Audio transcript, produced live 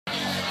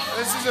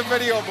This is a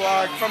video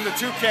blog from the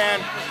Toucan.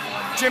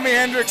 Jimi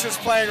Hendrix is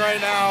playing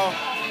right now.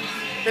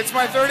 It's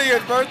my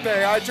 30th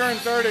birthday. I turned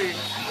 30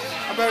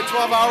 about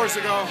 12 hours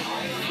ago.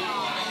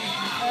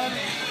 And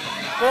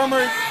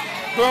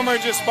Boomer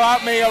just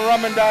bought me a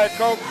rum and Diet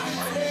Coke.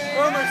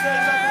 Boomer, say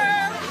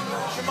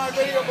something to my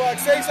video blog.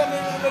 Say something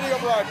to the video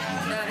blog.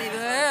 Happy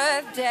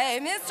birthday,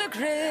 Mr.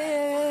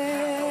 Chris.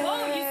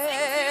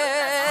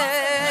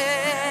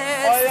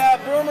 Oh yeah,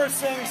 Boomer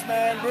sings,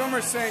 man.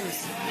 Boomer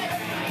sings.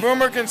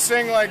 Boomer can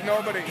sing like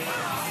nobody.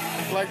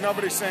 Like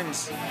nobody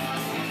sings.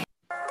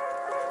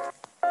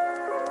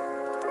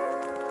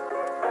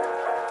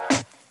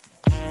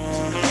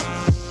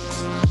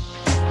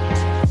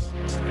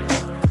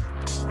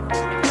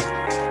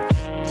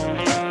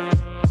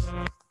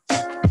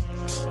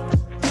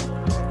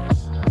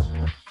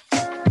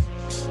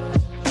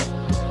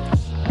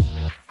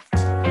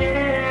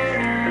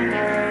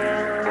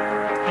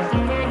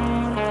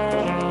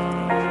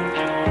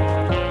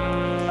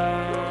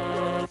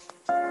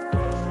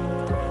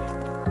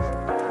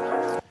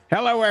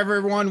 Hello,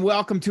 everyone.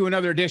 Welcome to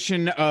another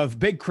edition of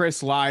Big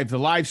Chris Live, the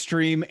live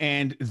stream,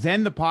 and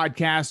then the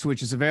podcast,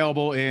 which is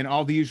available in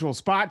all the usual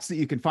spots that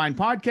you can find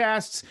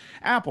podcasts,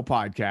 Apple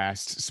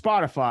Podcasts,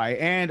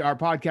 Spotify, and our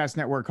podcast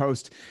network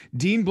host,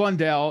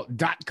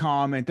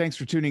 DeanBlundell.com. And thanks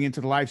for tuning into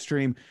the live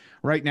stream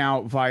right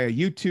now via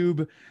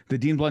YouTube, the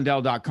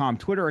DeanBlundell.com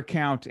Twitter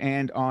account,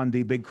 and on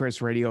the Big Chris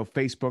Radio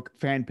Facebook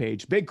fan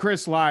page. Big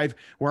Chris Live,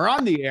 we're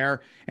on the air,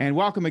 and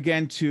welcome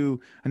again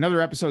to another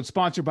episode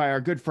sponsored by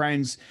our good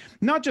friends,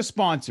 not just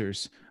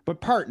sponsors,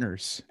 but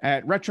partners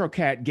at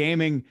RetroCat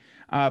Gaming.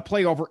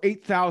 Play over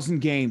 8,000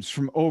 games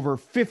from over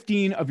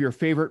 15 of your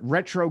favorite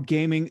retro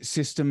gaming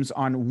systems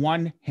on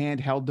one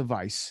handheld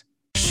device.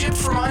 Shipped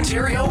from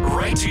Ontario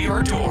right to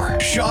your door.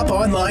 Shop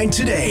online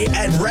today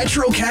at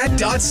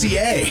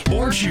retrocat.ca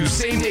or choose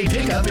same-day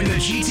pickup in the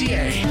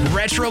GTA.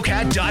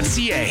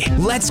 Retrocat.ca.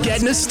 Let's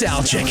get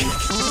nostalgic.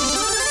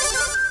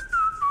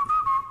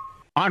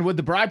 On with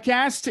the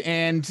broadcast,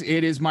 and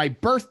it is my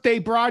birthday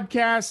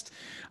broadcast.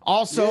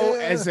 Also,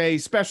 as a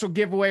special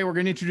giveaway, we're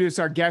going to introduce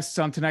our guests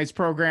on tonight's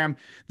program.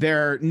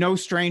 They're no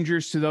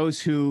strangers to those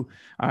who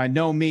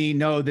know me,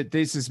 know that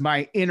this is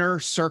my inner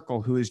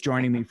circle who is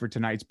joining me for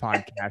tonight's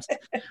podcast.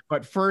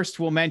 But first,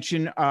 we'll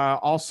mention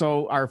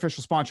also our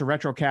official sponsor,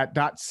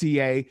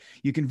 retrocat.ca.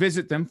 You can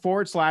visit them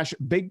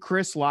 /Big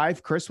Chris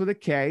Live, Chris with a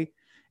K,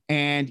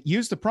 and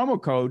use the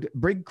promo code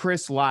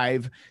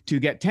BigChrisLive to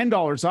get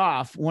 $10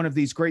 off one of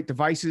these great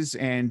devices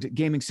and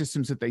gaming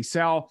systems that they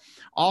sell.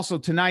 Also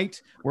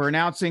tonight, we're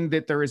announcing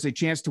that there is a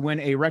chance to win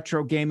a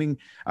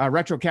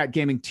RetroCat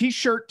Gaming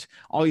t-shirt.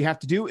 All you have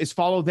to do is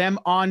follow them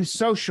on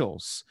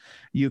socials.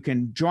 You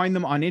can join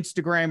them on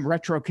Instagram,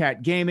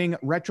 RetroCat Gaming,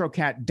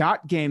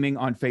 retrocat.gaming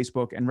on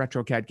Facebook, and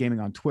RetroCat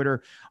Gaming on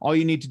Twitter. All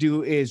you need to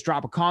do is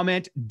drop a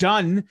comment,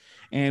 done,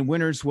 and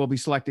winners will be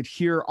selected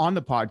here on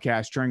the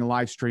podcast during a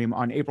live stream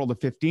on April the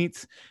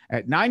 15th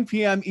at 9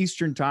 p.m.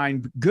 Eastern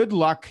Time. Good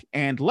luck,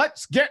 and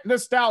let's get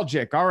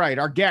nostalgic. All right,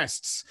 our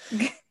guests.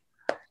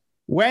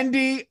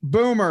 Wendy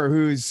Boomer,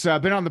 who's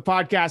been on the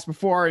podcast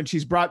before, and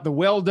she's brought the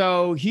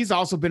Wildo. He's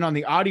also been on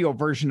the audio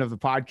version of the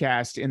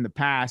podcast in the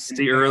past.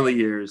 The early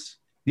years.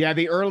 Yeah,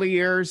 the early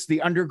years,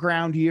 the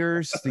underground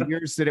years, the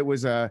years that it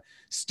was a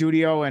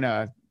studio in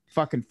a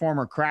fucking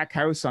former crack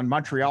house on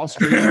Montreal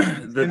Street.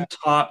 The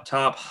top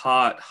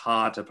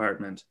hot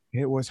apartment.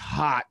 It was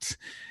hot.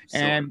 So.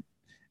 And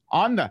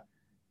on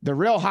the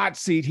real hot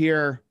seat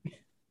here,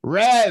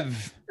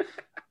 Rev.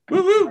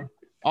 Woo-hoo.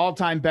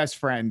 All-time best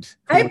friend.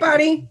 Hi,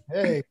 buddy.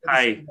 Hey.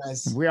 Hi.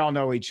 We all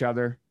know each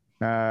other.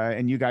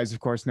 And you guys, of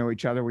course, know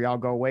each other. We all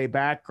go way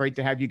back. Great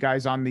to have you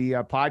guys on the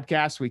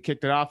podcast. We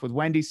kicked it off with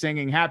Wendy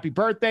singing Happy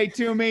Birthday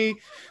to me.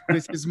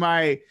 This is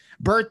my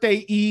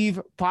birthday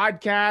eve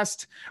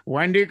podcast.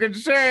 Wendy can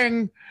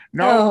sing.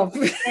 No,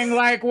 sing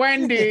like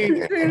Wendy.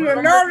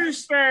 No,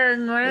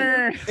 sing.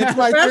 It's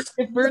my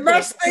the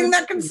best thing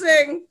that can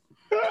sing.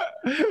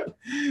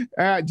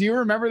 Do you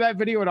remember that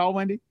video at all,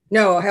 Wendy?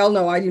 No, hell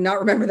no. I do not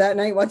remember that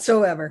night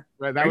whatsoever.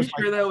 That Are was you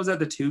sure that was at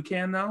the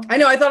Toucan, though? I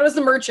know. I thought it was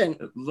the Merchant.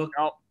 Look.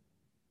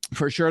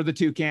 For sure, the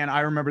Toucan.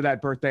 I remember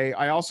that birthday.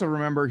 I also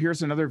remember,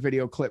 here's another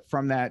video clip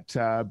from that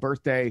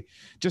birthday.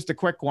 Just a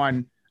quick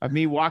one of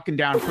me walking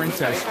down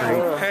Princess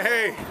Street.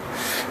 Hey.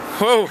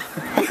 Whoa.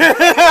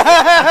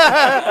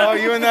 Oh,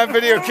 you in that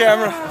video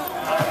camera.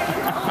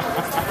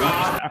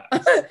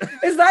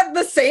 Is that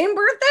the same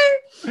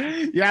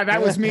birthday? Yeah,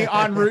 that was me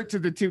en route to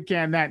the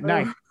Toucan that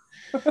night.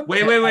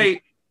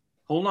 Wait.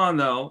 Hold on,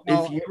 though.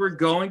 No. If you were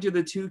going to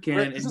the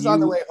Toucan, this is on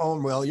the way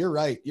home, Will. You're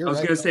right. I was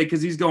going to say,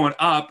 because he's going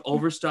up,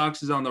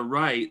 Overstocks is on the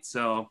right,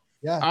 so.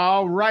 Yeah.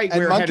 Oh, right. And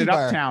We were Monkey headed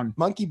Bar. uptown.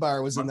 Monkey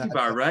Bar was Monkey in that.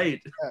 Bar, right?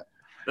 Yeah.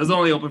 That was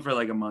only open for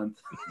like a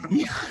month.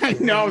 I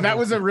know. That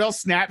was a real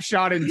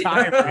snapshot in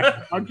time. Right?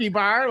 Monkey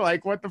Bar?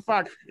 Like, what the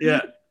fuck?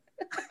 Yeah.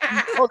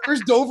 Oh,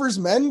 there's Dover's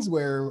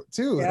menswear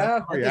too. Yeah.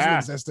 That Yeah. doesn't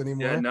exist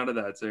anymore. Yeah, none of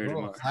that's there Oh,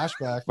 anymore.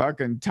 flashback.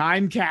 Fucking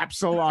time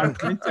capsule on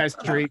Princess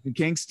Street in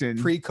Kingston.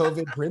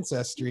 Pre-COVID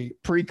Princess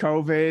Street.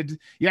 Pre-COVID.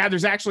 Yeah,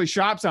 there's actually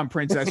shops on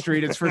Princess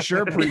Street. It's for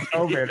sure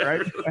pre-COVID,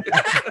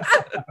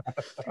 right?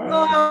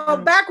 Oh,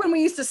 back when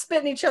we used to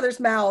spit in each other's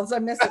mouths. I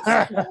miss it.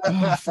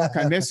 Oh, fuck,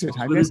 I miss it.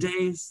 I For miss the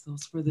days.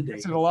 Those were the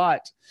days. it a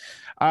lot.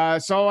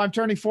 So I'm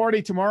turning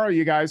 40 tomorrow,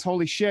 you guys.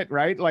 Holy shit,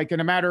 right? Like in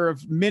a matter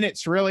of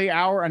minutes, really,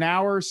 an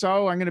hour or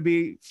so, I'm gonna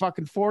be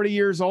fucking 40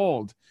 years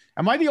old.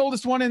 Am I the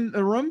oldest one in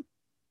the room?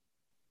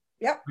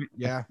 Yep.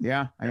 Yeah.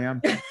 Yeah, I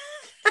am.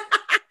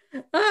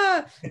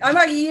 I'm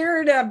a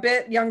year and a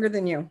bit younger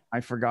than you.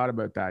 I forgot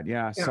about that.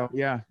 Yeah. Yeah. So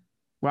yeah.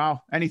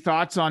 Wow. Any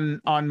thoughts on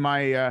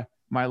my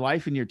my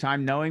life and your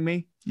time knowing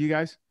me, you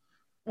guys?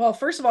 Well,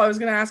 first of all, I was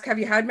going to ask, have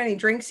you had many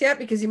drinks yet?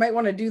 Because you might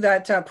want to do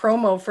that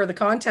promo for the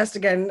contest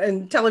again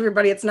and tell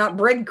everybody it's not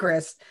Brig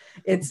Chris.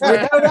 It's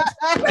without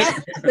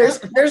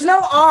there's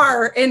no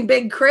R in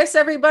Big Chris.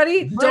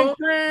 Everybody, don't.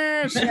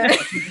 Chris.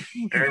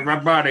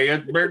 Everybody,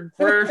 it's Big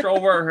Chris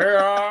over here.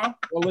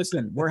 Well,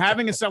 listen, we're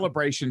having a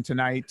celebration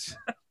tonight.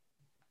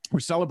 We're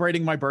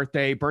celebrating my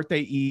birthday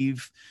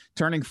eve,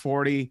 turning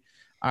 40.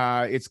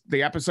 It's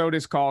the episode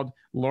is called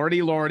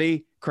Lordy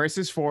Lordy, Chris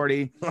is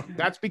 40.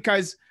 That's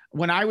because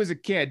when I was a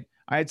kid,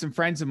 I had some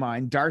friends of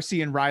mine,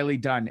 Darcy and Riley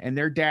Dunn, and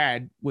their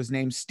dad was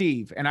named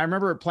Steve. And I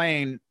remember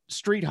playing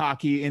street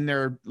hockey in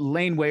their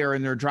laneway or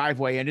in their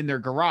driveway and in their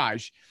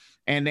garage.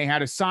 And they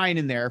had a sign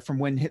in there from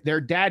when their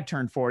dad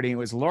turned 40. It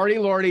was Lordy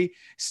Lordy,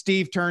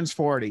 Steve turns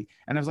 40.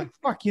 And I was like,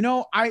 fuck, you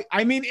know,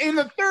 I mean, in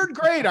the third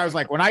grade, I was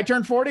like, when I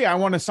turn 40, I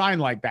want a sign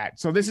like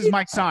that. So this is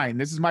my sign.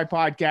 This is my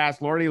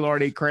podcast. Lordy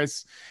Lordy,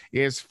 Chris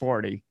is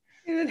 40.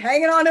 You've been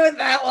hanging on to it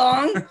that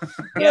long.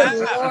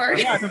 Good Lord.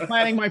 Yeah, I've been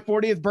planning my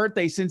 40th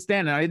birthday since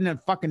then, and I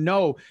didn't fucking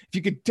know if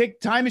you could take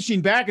time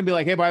machine back and be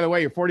like, hey, by the way,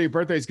 your 40th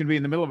birthday is going to be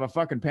in the middle of a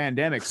fucking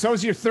pandemic. So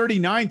is your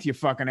 39th, you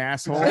fucking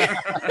asshole.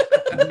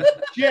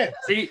 Shit.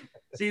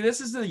 See,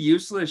 this is the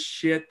useless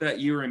shit that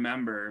you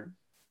remember.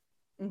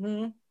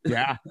 Mm-hmm.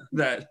 Yeah.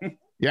 That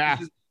Yeah.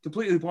 is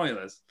completely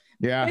pointless.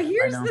 Yeah. But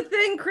here's I know. the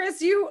thing,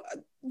 Chris.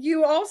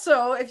 You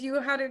also,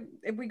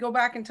 if we go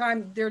back in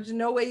time, there's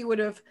no way you would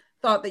have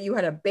thought that you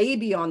had a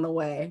baby on the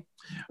way.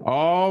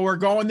 Oh, we're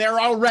going there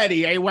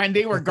already, eh,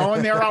 Wendy? We're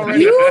going there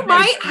already. You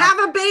might have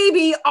a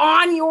baby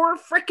on your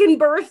freaking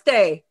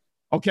birthday.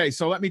 Okay,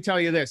 so let me tell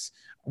you this.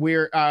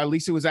 We're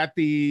Lisa was at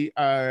the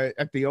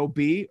OB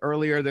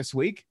earlier this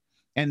week,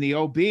 and the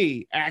OB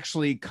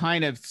actually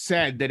kind of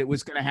said that it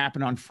was going to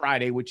happen on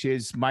Friday, which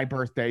is my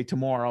birthday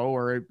tomorrow,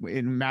 or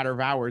in a matter of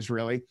hours,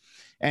 really.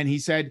 And he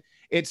said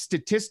it's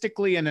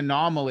statistically an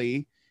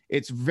anomaly.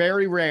 It's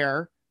very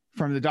rare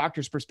from the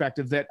doctor's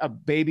perspective that a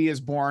baby is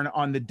born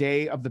on the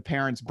day of the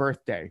parent's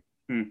birthday.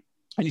 And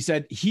he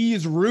said he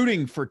is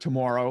rooting for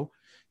tomorrow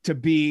to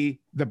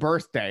be the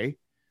birthday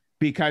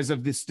because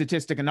of the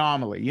statistic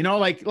anomaly, you know,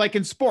 like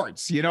in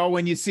sports, you know,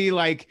 when you see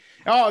like,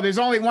 oh, there's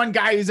only one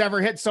guy who's ever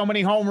hit so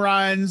many home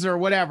runs or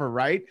whatever,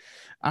 right?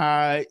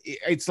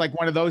 It's like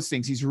one of those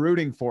things. He's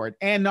rooting for it.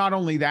 And not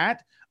only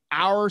that,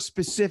 our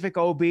specific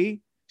OB,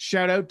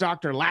 shout out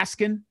Dr.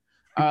 Laskin,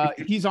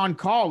 he's on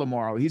call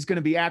tomorrow. He's going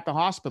to be at the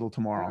hospital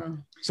tomorrow.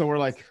 So we're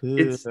like,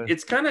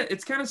 It's kind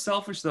of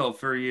selfish though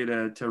for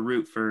you to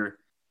root for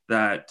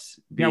that.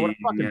 yeah, what a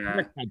being, fucking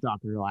prick, that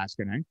Dr.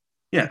 Laskin, eh?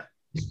 yeah.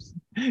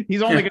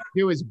 He's only going to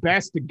do his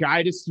best to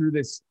guide us through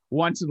this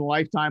once in a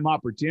lifetime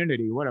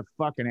opportunity. What a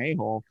fucking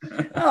a-hole.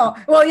 Oh,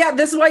 well, yeah,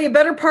 this is why you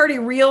better party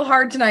real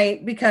hard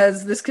tonight,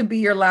 because this could be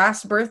your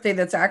last birthday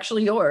that's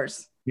actually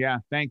yours. Yeah,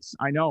 thanks.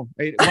 I know.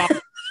 Well,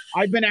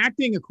 I've been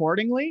acting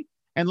accordingly.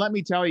 And let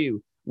me tell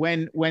you,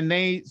 when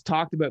they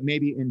talked about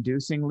maybe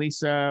inducing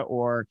Lisa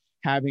or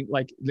having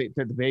like that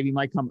the baby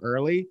might come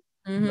early,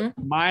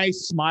 my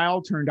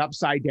smile turned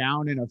upside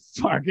down in a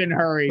fucking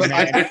hurry, man.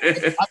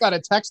 I got a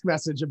text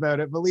message about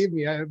it. Believe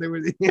me, there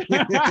was.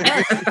 I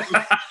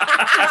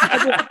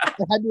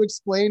had to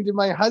explain to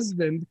my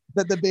husband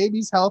that the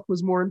baby's health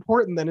was more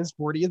important than his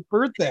 40th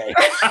birthday.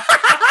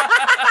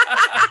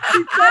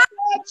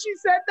 She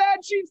said that.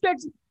 She's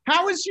texting.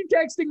 How is she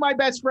texting my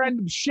best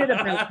friend shit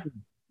about me?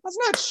 That's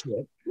not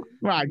shit.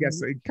 Well, I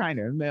guess it kind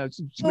of. It's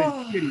a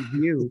shitty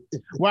view.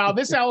 Well,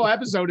 this whole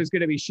episode is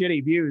going to be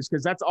shitty views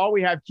because that's all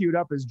we have queued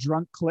up is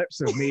drunk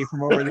clips of me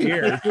from over the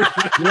years.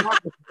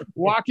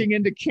 Walking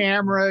into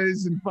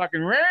cameras and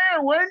fucking,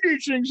 Wendy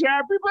sings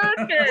happy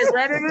birthday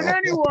better than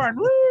anyone.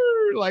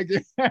 Woo! Like,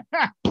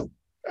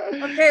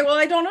 Okay, well,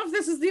 I don't know if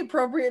this is the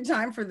appropriate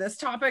time for this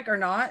topic or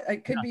not.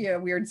 It could be a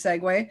weird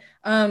segue.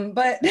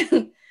 But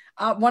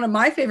one of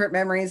my favorite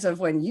memories of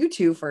when you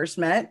two first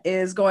met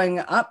is going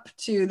up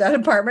to that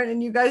apartment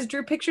and you guys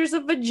drew pictures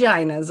of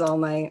vaginas all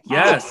night.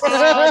 Yes.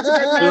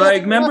 You're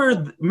like,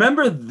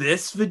 remember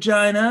this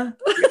vagina?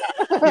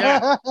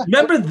 yeah.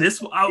 Remember this?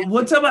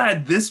 One time I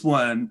had this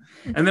one,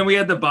 and then we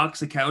had the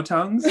box of cow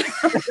tongues.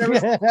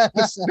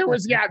 there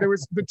was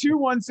the two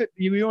ones that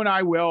you and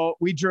I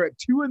we drew at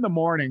 2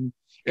 a.m.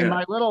 in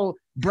my little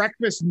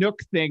breakfast nook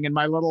thing in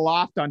my little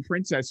loft on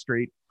Princess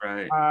Street.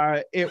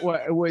 Right. It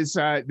was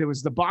there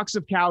was the box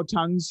of cow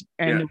tongues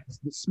and it was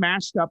the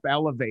smashed up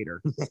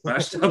elevator.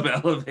 Smashed up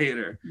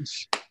elevator.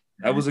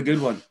 That was a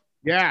good one.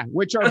 Yeah,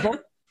 which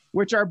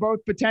are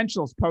both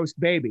potentials post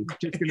baby.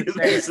 Just gonna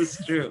say This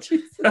is true.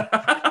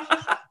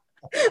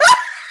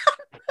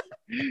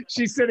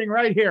 she's sitting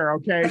right here.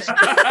 Okay.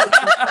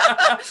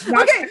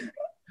 Okay.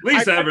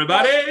 Lisa,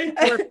 everybody.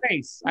 To her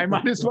face. I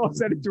might as well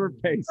send it to her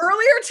face.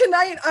 Earlier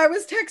tonight, I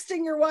was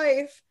texting your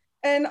wife,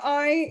 and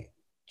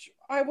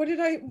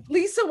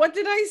Lisa, what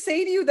did I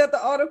say to you that the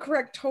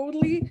autocorrect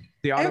totally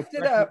effed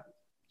it up?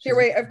 Here,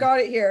 wait, I've got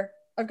it here.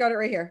 I've got it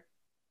right here.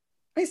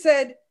 I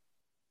said,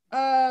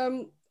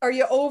 are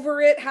you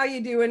over it? How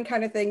you doing?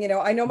 Kind of thing. You know,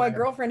 I know my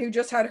girlfriend who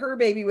just had her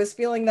baby was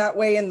feeling that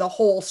way in the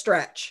whole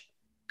stretch.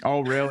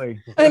 Oh,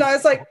 really? And I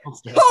was like,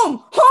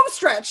 home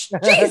stretch.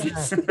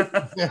 Jesus.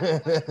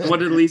 What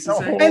did Lisa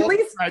say? And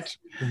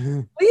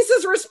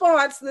Lisa's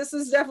response, this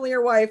is definitely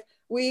your wife.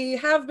 We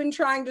have been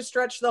trying to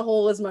stretch the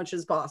hole as much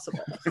as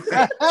possible.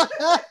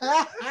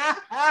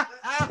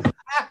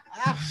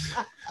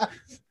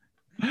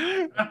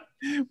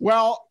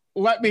 Well,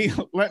 let me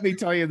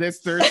tell you this.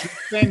 There's this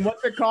thing,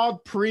 what's it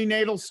called?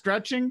 Prenatal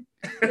stretching?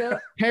 Yeah.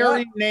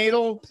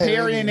 Perinatal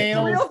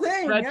Real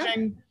thing,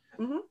 stretching.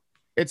 Yeah. Mm-hmm.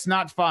 It's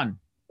not fun.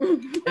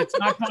 It's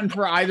not fun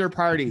for either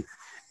party.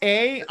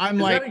 I'm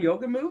Is like, that a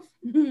yoga move?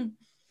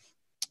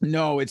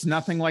 no, it's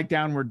nothing like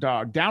downward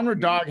dog. Downward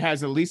dog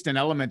has at least an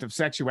element of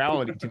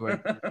sexuality to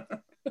it.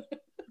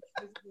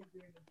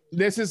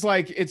 This is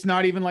like, it's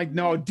not even like,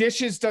 no,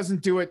 dishes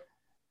doesn't do it.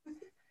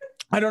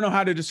 I don't know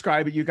how to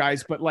describe it, you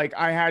guys, but like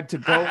I had to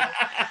go.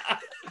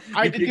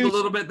 I did a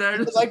little bit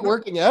there. It's like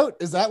working out.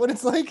 Is that what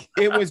it's like?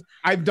 It was,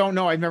 I don't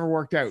know. I've never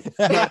worked out.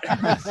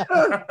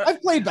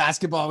 I've played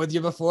basketball with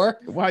you before.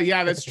 Well,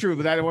 yeah, that's true.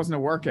 But that wasn't a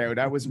workout.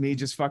 That was me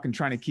just fucking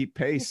trying to keep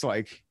pace,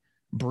 like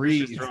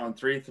breathe. Just throwing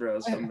 3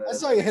 throws from the. I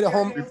saw you hit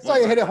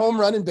a home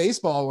run in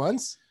baseball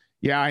once.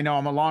 Yeah, I know.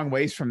 I'm a long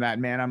ways from that,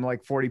 man. I'm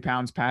like 40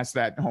 pounds past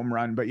that home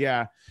run. But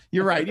yeah,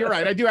 you're right. You're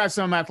right. I do have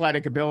some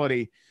athletic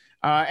ability.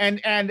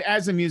 And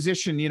as a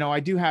musician, you know, I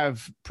do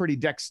have pretty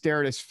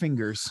dexterous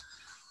fingers.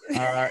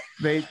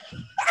 They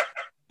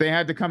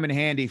had to come in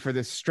handy for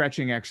the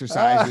stretching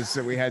exercises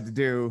that we had to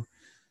do.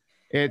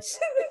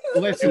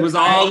 Listen, It was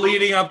all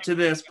leading up to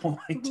this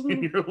point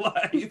in your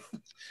life.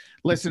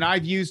 Listen,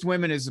 I've used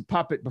women as a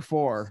puppet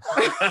before.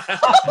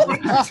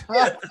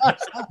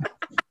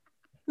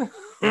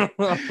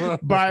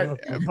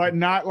 but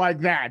not like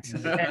that.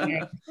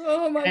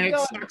 Oh my and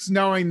God. it sucks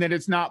knowing that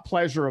it's not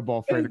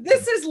pleasurable for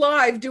This is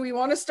live. Do we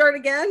want to start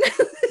again?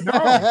 No,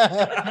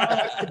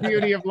 that's the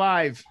beauty of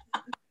live.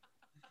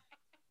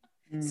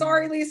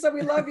 Sorry, Lisa,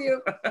 we love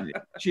you.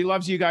 She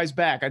loves you guys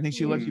back. I think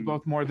she loves you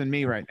both more than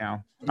me right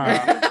now.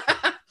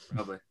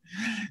 Probably.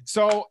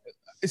 So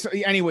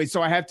anyway,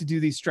 so I have to do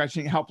these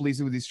stretching, help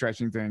Lisa with these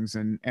stretching things,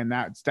 and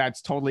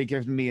that's totally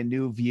given me a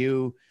new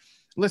view.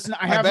 Listen,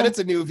 I bet it's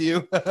a new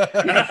view.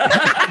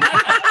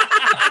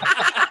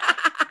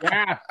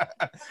 Yeah.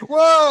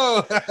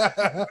 Whoa.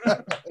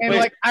 And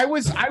like I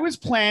was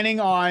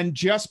planning on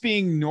just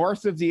being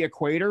north of the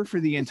equator for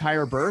the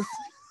entire birth.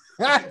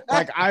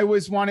 Like I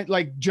wanted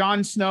like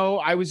Jon Snow.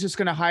 I was just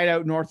going to hide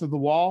out north of the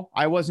wall.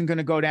 I wasn't going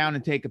to go down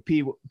and take a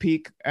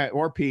peek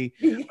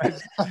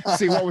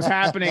see what was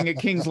happening at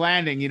King's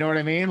Landing. You know what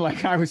I mean?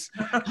 Like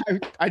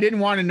I didn't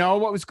want to know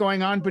what was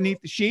going on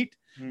beneath the sheet.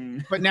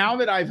 But now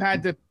that I've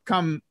had to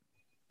come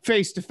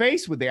face to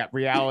face with that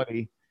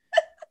reality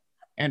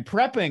and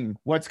prepping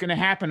what's going to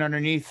happen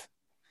underneath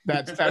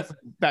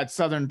that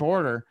southern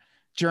border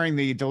during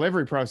the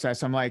delivery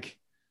process, I'm like,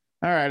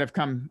 all right, I've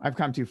come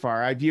too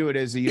far. I view it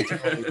as a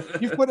utility.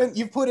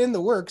 You've put in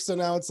the work, so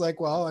now it's like,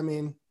 well, I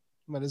mean,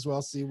 might as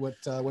well see what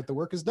the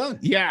work has done.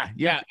 Yeah.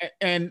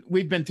 And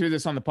we've been through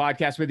this on the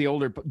podcast with the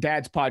Older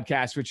Dads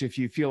podcast, which if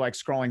you feel like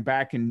scrolling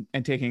back and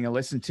taking a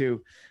listen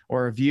to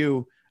or a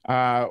view,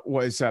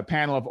 was a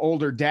panel of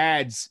older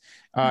dads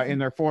in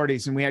their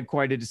 40s. And we had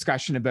quite a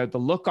discussion about the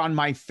look on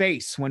my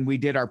face when we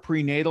did our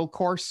prenatal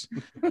course,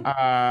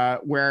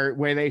 where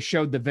they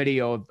showed the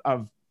video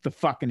of the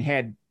fucking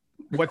head.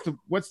 What's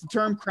the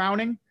term?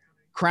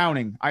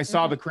 Crowning. I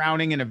saw the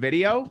crowning in a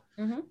video.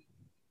 Mm-hmm.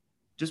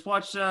 Just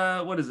watch,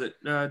 what is it?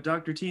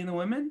 Dr. T and the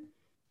Women?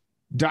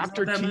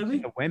 Dr. T movie?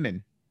 and the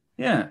Women.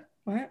 Yeah.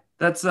 What?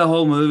 That's the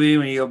whole movie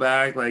when you go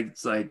back, like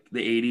it's like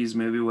the 80s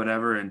movie,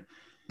 whatever. And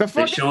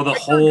they show the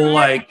whole guy,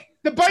 like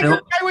the biker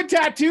guy with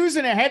tattoos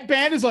and a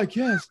headband is like,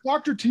 yes,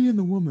 Dr. T and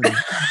the Woman.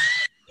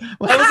 it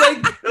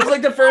was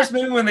like the first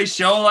movie when they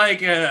show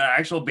like an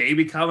actual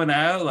baby coming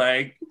out.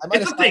 Like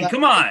it's a thing.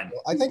 Come on.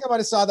 I think I might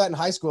have saw that in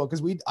high school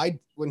because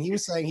when he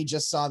was saying he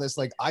just saw this,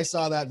 like I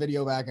saw that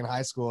video back in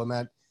high school and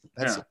that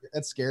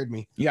scared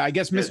me. Yeah, I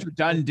guess Mr.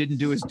 Dunn didn't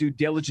do his due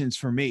diligence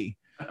for me.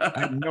 I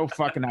had no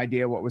fucking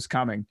idea what was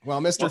coming.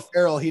 Well, Mr.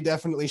 Farrell, he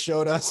definitely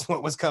showed us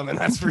what was coming.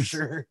 That's for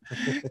sure.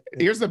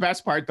 Here's the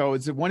best part, though,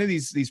 is that one of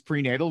these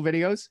prenatal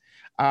videos,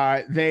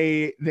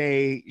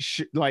 they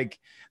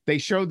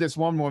showed this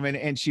one woman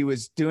and she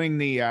was doing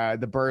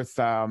the birth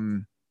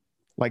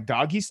like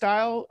doggy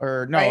style,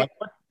 or no? Right. Like,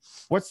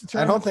 what's the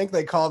term? I don't think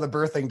they call the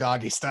birthing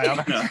doggy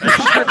style.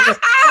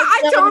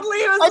 I totally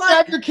was Let's like,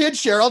 have your kid,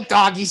 Cheryl,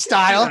 doggy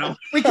style.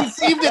 We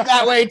conceived it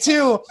that way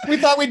too. We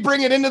thought we'd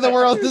bring it into the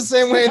world the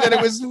same way that it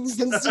was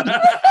conceived.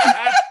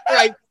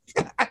 Right.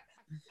 meanwhile,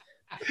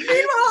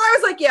 I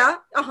was like, yeah,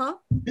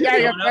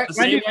 Yeah, The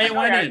same way it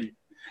went in.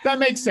 That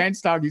makes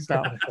sense, doggy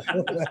style.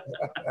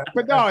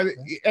 But no,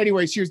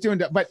 anyway, she was doing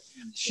that. But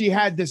she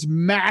had this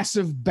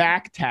massive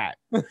back tat,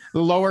 the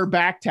lower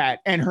back tat.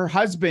 And her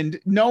husband,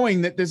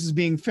 knowing that this is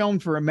being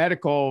filmed for a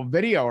medical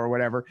video or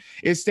whatever,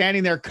 is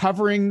standing there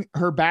covering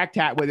her back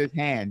tat with his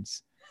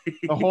hands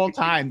the whole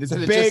time. This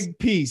And it big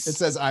piece. It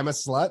says, I'm a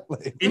slut.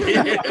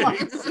 Yeah,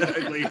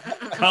 exactly.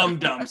 Cum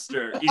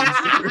dumpster.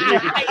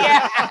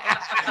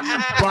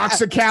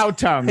 Box of cow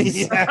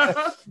tongues.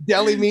 Yeah.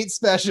 Deli meat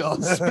special.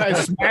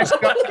 Smashed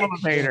up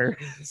elevator.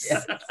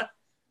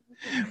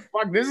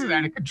 Fuck, this is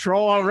out of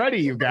control already,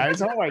 you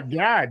guys. Oh my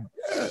god.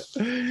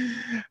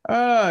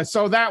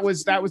 So that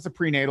was the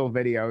prenatal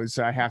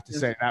videos. I have to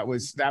say that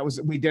was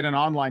we did an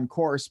online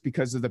course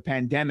because of the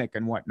pandemic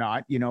and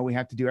whatnot. You know, we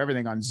have to do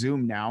everything on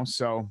Zoom now.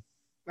 So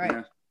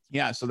right.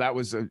 Yeah, so that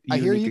was a I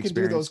hear you unique can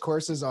do experience. those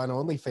courses on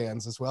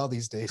OnlyFans as well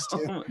these days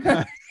too.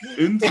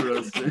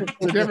 Interesting.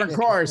 It's a different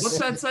course. What's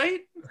that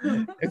site?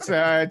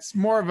 It's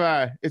more of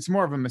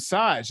a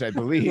massage, I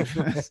believe.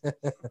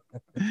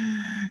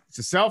 It's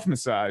a self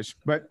massage.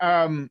 But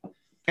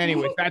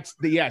anyway, that's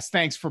the yes.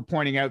 Thanks for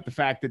pointing out the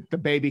fact that the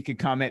baby could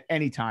come at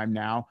any time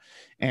now.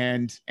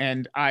 And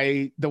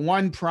the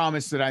one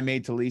promise that I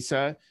made to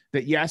Lisa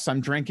that yes,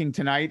 I'm drinking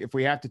tonight. If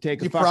we have to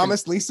take You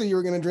promised Lisa you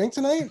were going to drink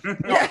tonight?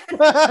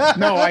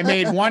 No, I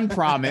made one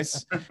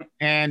promise,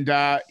 and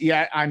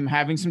yeah, I'm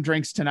having some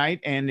drinks tonight.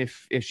 And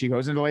if she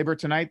goes into labor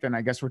tonight, then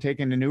I guess we're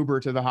taking an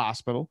Uber to the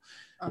hospital.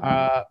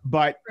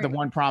 But the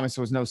one promise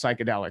was no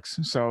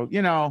psychedelics. So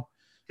you know,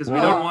 because we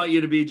don't want you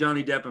to be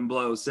Johnny Depp and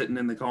Blow sitting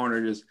in the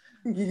corner just.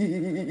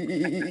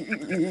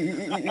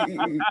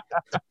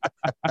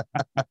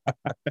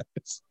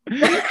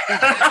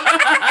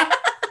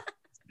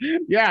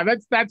 Yeah,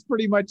 that's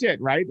pretty much it,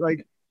 right?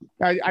 Like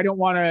I don't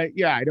want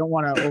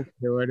to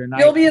overdo it, and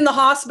You'll be in the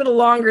hospital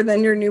longer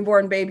than your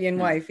newborn baby and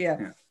wife.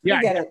 Yeah.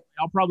 yeah, get it.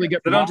 I'll probably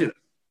get So don't do that.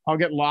 I'll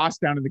get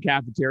lost down in the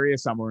cafeteria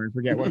somewhere and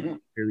forget what to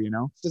do, you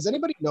know. Does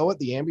anybody know what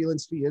the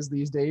ambulance fee is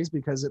these days?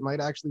 Because it might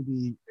actually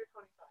be.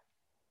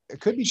 It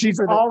could be. She's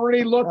cheaper than-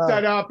 already looked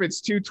that up. It's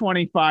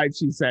 $225.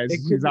 She says It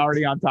could she's be-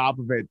 already on top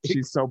of it.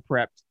 She's so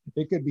prepped.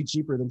 It could be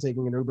cheaper than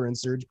taking an Uber and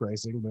surge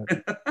pricing,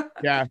 but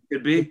Yeah,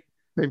 Could be.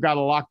 they've got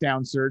a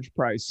lockdown surge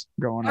price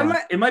going on.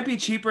 It might be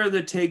cheaper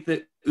to take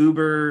the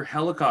Uber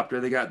helicopter.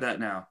 They got that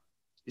now.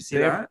 You see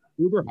They have that?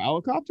 Uber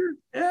helicopter?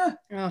 Yeah.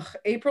 Ugh,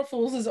 April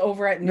Fool's is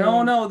over at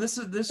noon. No. This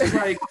is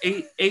like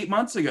eight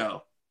months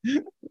ago.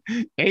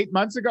 8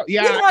 months ago?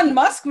 Yeah. Elon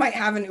Musk might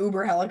have an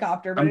Uber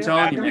helicopter. But I'm it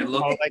telling you, doesn't man.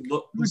 Look, Oh, like,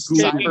 look Who's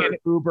Google taking it. an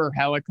Uber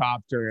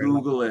helicopter?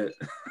 Google it.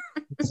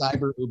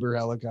 cyber Uber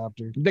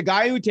helicopter. The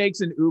guy who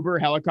takes an Uber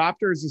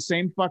helicopter is the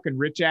same fucking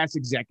rich ass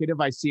executive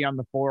I see on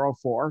the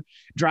 404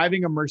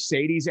 driving a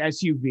Mercedes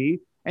SUV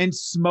and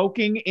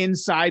smoking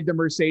inside the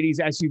Mercedes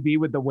SUV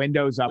with the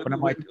windows up. And I'm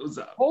like, Windows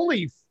up.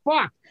 holy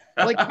fuck.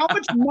 Like, how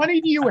much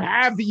money do you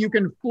have that you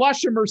can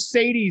flush a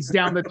Mercedes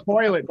down the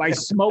toilet by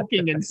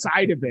smoking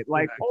inside of it?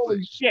 Like,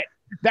 holy shit.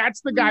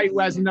 That's the guy who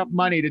has enough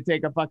money to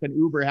take a fucking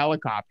Uber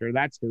helicopter.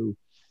 That's who.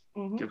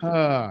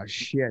 Oh,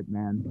 shit,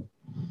 man.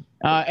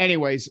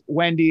 Anyways,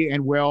 Wendy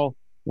and Will,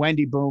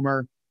 Wendy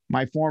Boomer,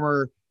 my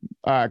former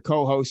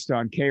co-host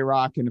on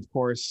K-Rock, and of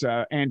course,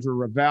 Andrew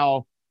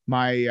Ravel,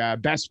 my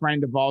best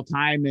friend of all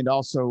time, and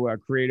also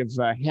creative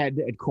head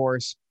at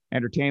Chorus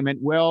Entertainment.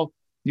 Will,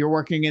 you're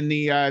working in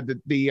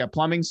the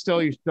plumbing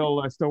still? You're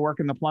still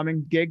working the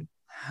plumbing gig?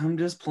 I'm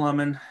just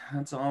plumbing.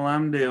 That's all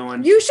I'm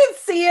doing. You should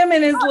see him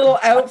in his little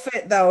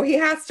outfit, though. He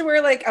has to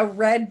wear like a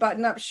red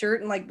button-up shirt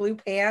and like blue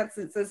pants.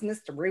 It says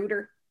Mr.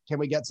 Rooter. Can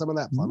we get some of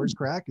that plumber's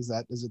crack? Is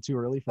it too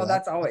early for Oh, that?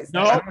 that's always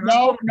No,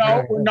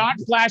 we're not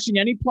flashing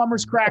any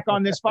plumber's crack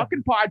on this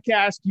fucking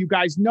podcast. You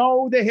guys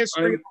know the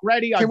history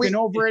already. I've been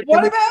over it.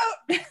 What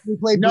about? We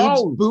play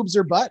boobs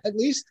or butt at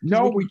least?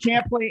 No, we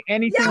can't play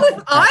anything. Yeah,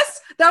 with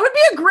us? That would be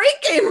a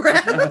great game,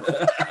 Rev.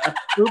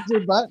 Boobs or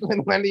butt with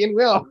Wendy and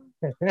Will.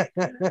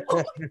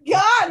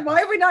 God, why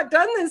have we not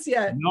done this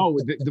yet? No,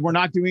 we're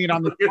not doing it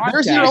on the podcast.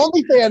 Where's your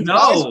OnlyFans?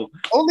 No.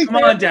 OnlyFans. Come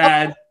on,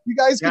 Dad. You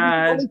guys can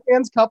Dad. do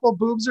OnlyFans couple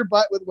boobs or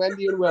butt with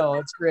Wendy and Will.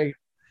 It's great.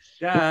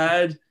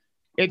 Dad.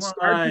 It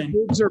starts with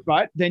boobs or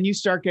butt, then you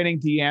start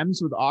getting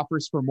DMs with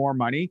offers for more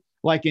money,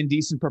 like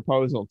Indecent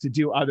Proposal, to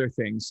do other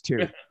things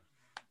too.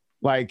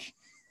 Like,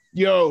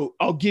 yo,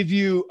 I'll give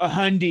you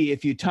 $100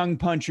 if you tongue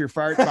punch your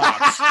fart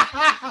box.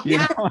 You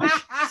know,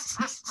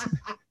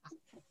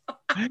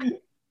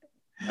 like,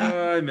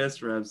 I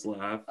miss Rev's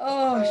laugh.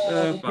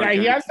 Yeah,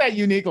 he has that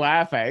unique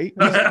laugh, eh?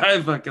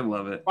 I fucking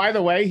love it. By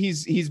the way,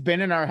 he's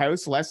been in our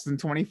house less than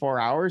 24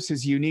 hours.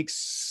 His unique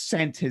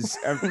scent has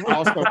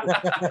also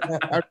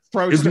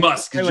approached his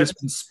musk has just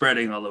been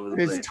spreading all over the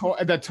place.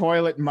 The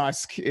toilet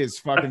musk is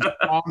fucking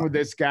strong with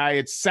this guy.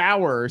 It's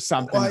sour or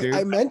something, Well, dude.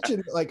 I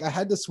mentioned like I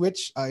had to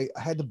switch. I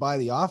had to buy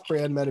the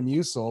off-brand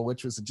Metamucil,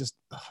 which was just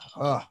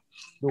the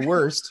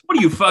worst. What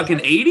are you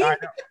fucking 80?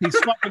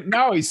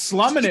 He's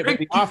slumming it with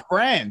the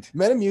off-brand.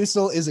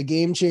 Metamucil is a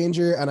game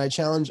changer, and I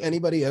challenge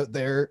anybody out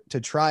there to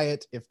try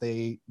it if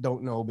they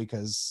don't know,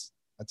 because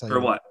I tell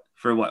you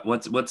For what?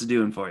 What's it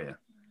doing for you?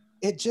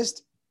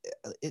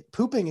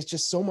 Pooping is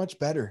just so much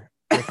better.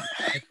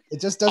 It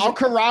just doesn't. I'll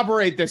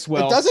corroborate this,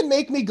 Will. It doesn't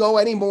make me go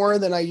any more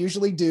than I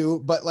usually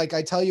do, but like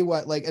I tell you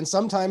what, like, and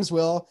sometimes,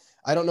 Will,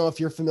 I don't know if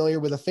you're familiar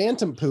with a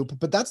phantom poop,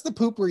 but that's the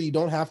poop where you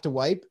don't have to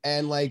wipe,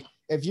 and like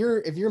if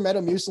you're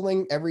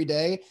Metamuciling every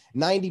day,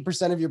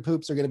 90% of your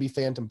poops are going to be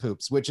phantom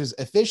poops, which is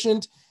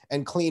efficient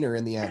and cleaner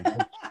in the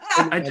end.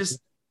 I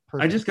just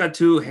got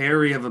too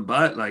hairy of a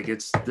butt. Like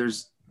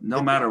there's no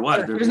matter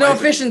what. There's no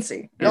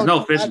efficiency. There's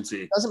no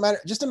efficiency. It doesn't matter.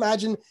 Just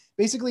imagine,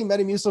 basically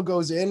Metamucil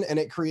goes in and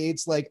it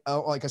creates like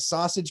a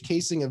sausage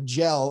casing of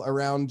gel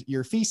around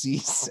your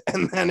feces,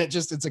 and then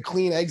it's a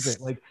clean exit.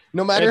 Like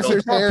no matter if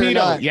there's hair or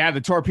not. Yeah, the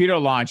torpedo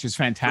launch is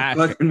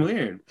fantastic. It's fucking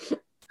weird.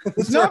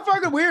 It's not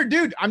fucking weird,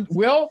 dude.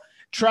 Will.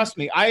 Trust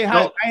me, I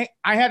had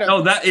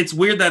it's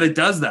weird that it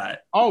does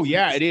that. Oh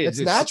yeah, it is.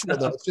 It's natural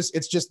though.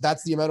 It's just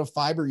that's the amount of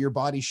fiber your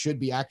body should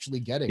be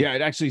actually getting. Yeah,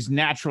 it actually is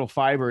natural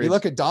fiber. You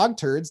look at dog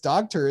turds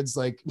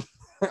like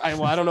I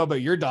don't know about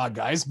your dog,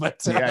 guys,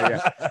 but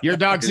yeah. Your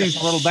dog seems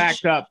a little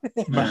backed up.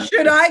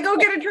 Should I go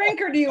get a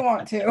drink or do you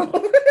want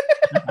to?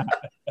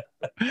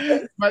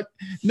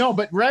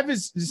 But Rev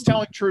is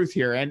telling truth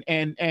here,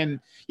 and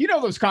you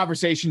know those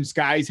conversations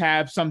guys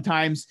have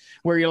sometimes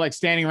where you're like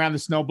standing around the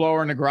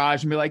snowblower in the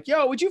garage and be like,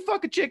 "Yo, would you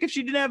fuck a chick if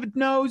she didn't have a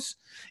nose?"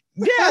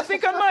 Yeah, I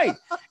think I might.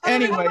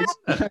 Anyways,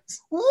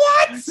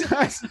 what?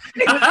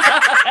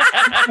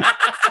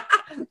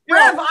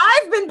 Rev,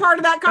 I've been part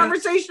of that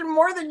conversation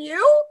more than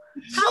you.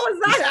 How has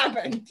that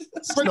happened?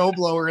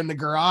 Snowblower in the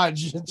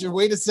garage. It's your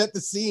way to set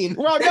the scene.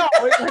 Well, no.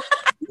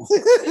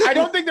 I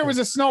don't think there was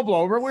a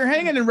snowblower. We were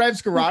hanging in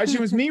Rev's garage. It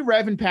was me,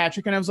 Rev, and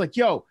Patrick, and I was like,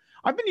 "Yo,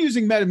 I've been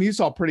using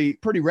Metamucil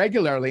pretty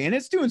regularly, and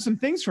it's doing some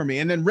things for me."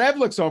 And then Rev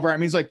looks over at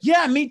me. He's like,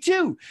 "Yeah, me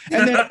too."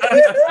 And then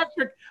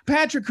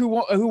Patrick, who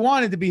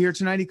wanted to be here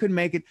tonight, he couldn't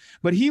make it,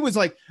 but he was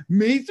like,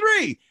 "Me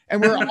three."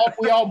 And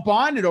we all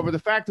bonded over the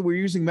fact that we're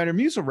using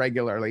Metamucil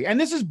regularly. And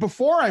this is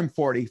before I'm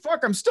 40.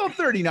 Fuck, I'm still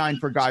 39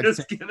 for God's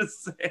sake. Just gonna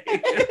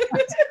say,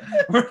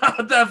 we're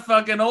not that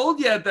fucking old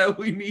yet that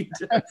we need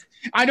to.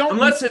 I don't.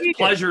 Unless it's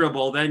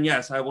pleasurable, then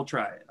yes, I will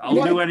try it. I'll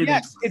do anything.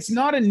 Yes, it's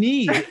not a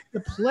need. It's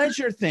a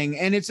pleasure thing,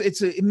 and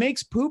it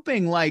makes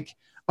pooping like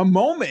a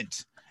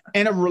moment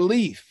and a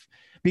relief,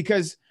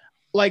 because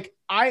like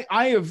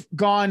I have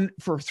gone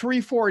for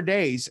 3-4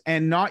 days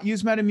and not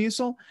use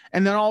Metamucil,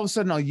 and then all of a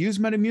sudden I'll use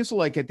Metamucil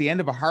like at the end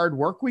of a hard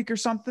work week or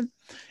something,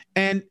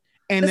 and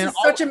this then is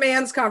such a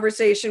man's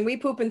conversation. We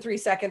poop in 3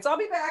 seconds. I'll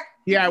be back.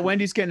 Yeah,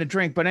 Wendy's getting a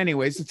drink, but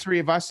anyways, the three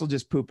of us will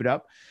just poop it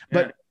up.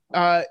 But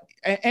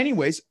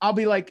anyways, I'll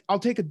be like, I'll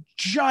take a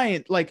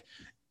giant, like,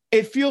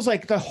 it feels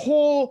like the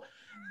whole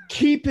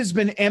keep has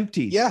been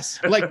emptied. Yes.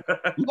 Like,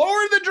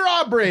 lower the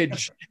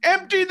drawbridge,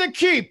 empty the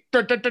keep.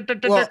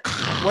 Well,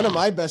 one of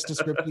my best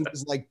descriptions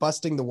is like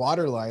busting the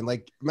water line.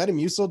 Like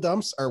Metamucil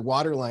dumps are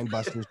water line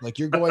busters. Like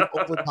you're going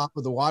over top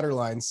of the water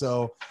line.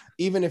 So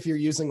even if you're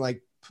using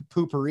like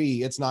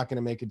poopery, it's not going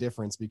to make a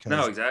difference, because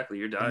no, exactly,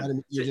 you're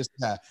done. You're just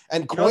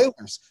and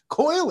coilers.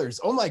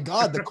 Oh my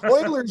god, the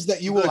coilers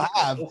that you will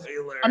have.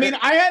 I mean,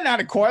 I hadn't had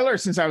a coiler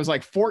since I was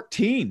like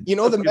 14. You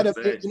know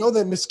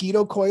the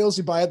mosquito coils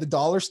you buy at the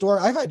dollar store?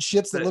 I've had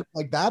shits that look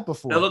like that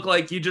before. That look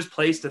like you just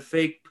placed a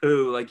fake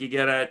poo like you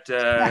get at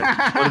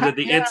what is it,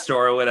 the It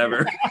store or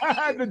whatever.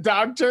 The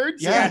dog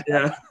turds. Yeah.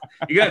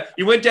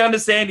 You went down to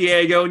San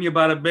Diego and you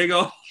bought a big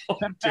old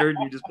turd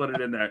and you just put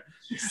it in there.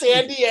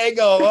 San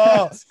Diego.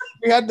 Oh,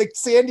 we had the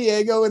San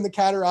Diego in the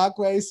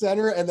Cataraqui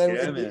Center, and then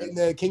in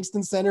the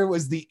Kingston Center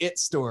was the It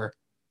store.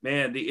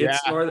 Man, the It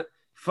store.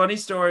 Funny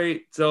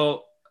story.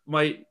 So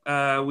I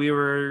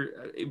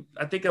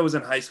think I was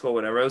in high school,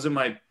 whatever. I was with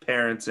my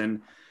parents,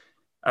 and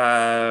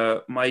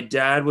my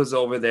dad was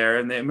over there,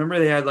 and they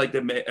had like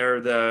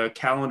the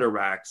calendar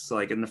racks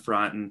like in the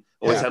front, and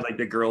always had like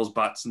the girls'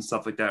 butts and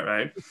stuff like that,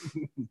 right?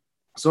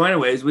 So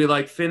anyways, we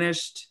like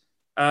finished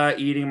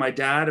eating. My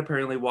dad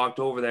apparently walked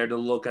over there to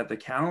look at the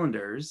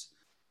calendars,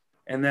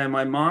 and then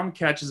my mom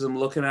catches him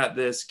looking at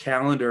this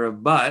calendar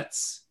of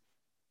butts,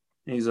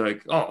 and he's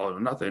like, "Oh,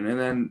 nothing." And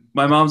then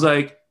my mom's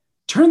like,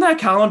 "Turn that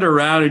calendar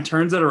around," and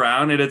turns it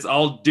around, and it's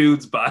all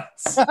dudes'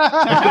 butts. They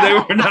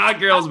were not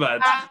girls'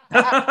 butts.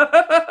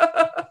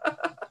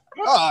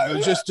 I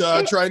was just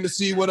trying to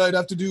see what I'd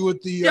have to do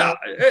with the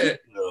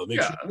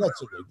make sure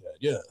that's like that.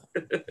 Yeah.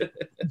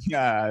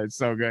 Yeah, it's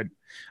so good.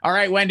 All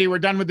right, Wendy, we're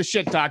done with the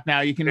shit talk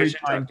now. You can Yeah, read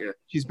shit mine. talk, yeah.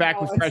 She's back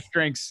with fresh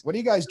drinks. What are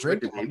you guys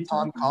drinking? Like the baby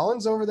Tom talk?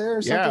 Collins over there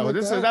or something? Yeah, well, like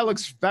this that?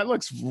 that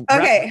looks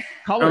Okay.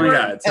 color. Oh my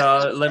God.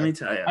 So let me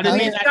tell you. I didn't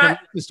mean We've that got-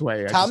 this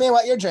way. Tell me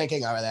what you're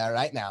drinking over there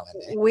right now,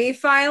 Wendy. We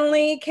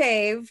finally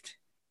caved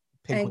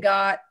Pink and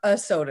got a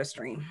soda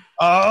stream.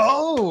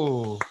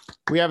 Oh,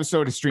 We have a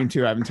soda stream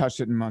too. I haven't touched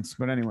it in months,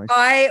 but anyway.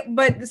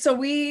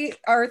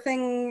 Our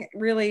thing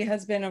really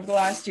has been over the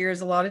last year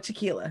is a lot of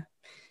tequila.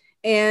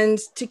 And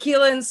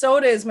tequila and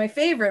soda is my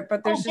favorite,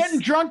 but there's Getting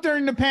drunk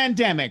during the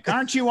pandemic.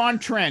 Aren't you on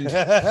trend?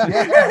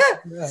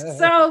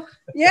 so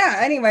yeah,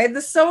 anyway,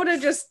 the soda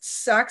just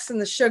sucks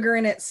and the sugar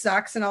in it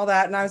sucks and all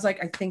that. And I was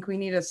like, I think we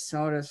need a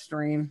soda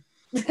stream.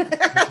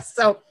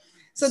 so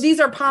these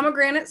are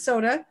pomegranate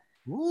soda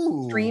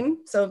Ooh. stream.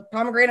 So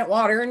pomegranate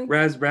water and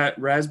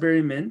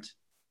Raspberry mint.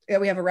 yeah,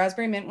 we have a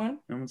raspberry mint one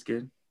That one's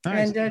good.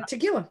 Nice. and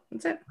tequila.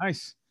 That's it.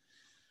 Nice.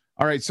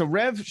 All right. So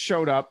Rev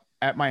showed up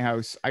at my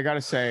house, I got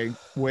to say,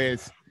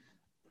 with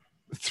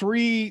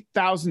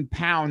 3,000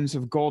 pounds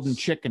of golden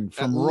chicken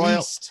from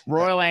Royal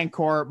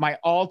Angkor, my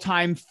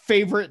all-time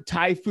favorite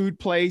Thai food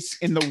place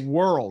in the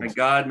world. My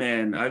God,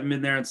 man. I haven't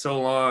been there in so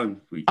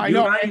long. I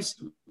know.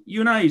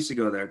 You and I used to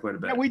go there quite a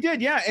bit. Yeah, we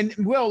did. Yeah. And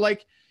Will,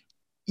 like,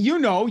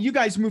 you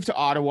guys moved to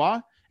Ottawa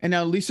and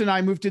now Lisa and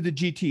I moved to the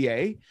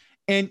GTA.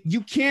 And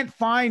you can't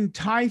find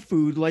Thai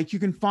food like you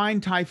can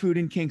find Thai food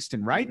in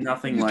Kingston, right?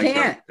 Nothing You like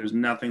can't. it. There's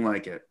nothing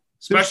like it.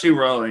 Especially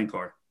Royal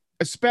Angkor.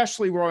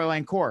 Especially Royal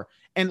Angkor.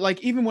 And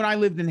like, even when I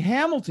lived in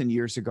Hamilton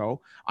years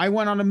ago, I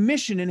went on a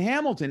mission in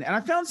Hamilton and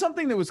I found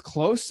something that was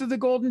close to the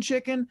golden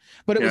chicken,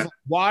 but it was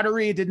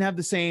watery. It didn't have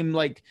the same,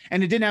 and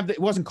it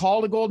wasn't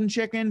called a golden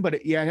chicken, but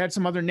it had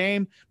some other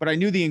name, but I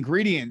knew the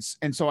ingredients.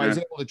 And so I was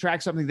able to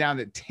track something down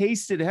that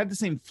it had the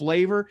same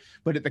flavor,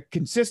 but the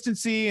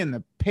consistency and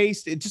the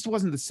paste, it just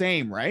wasn't the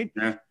same, right?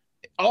 Yeah.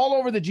 All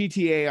over the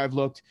GTA I've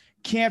looked,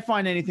 can't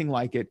find anything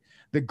like it.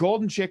 The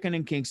golden chicken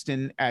in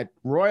Kingston at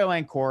Royal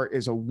Angkor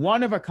is a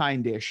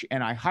one-of-a-kind dish,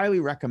 and I highly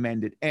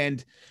recommend it.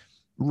 And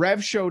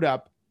Rev showed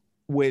up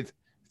with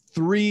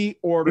 3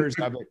 orders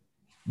of it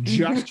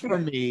just for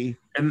me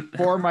And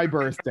for my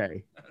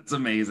birthday. that's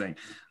amazing.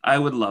 I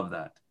would love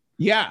that.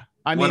 Yeah,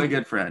 I mean, What a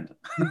good friend.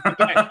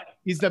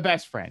 he's the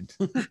best friend.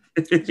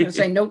 Just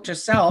say note to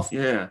self.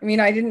 Yeah. I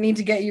mean, I didn't need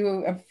to get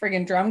you a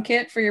friggin' drum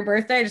kit for your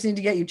birthday. I just need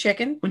to get you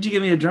chicken. When'd you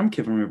give me a drum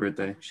kit for my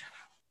birthday?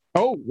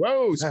 Oh,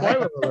 whoa!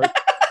 Spoiler alert.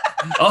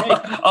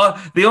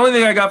 The only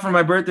thing I got for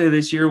my birthday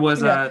this year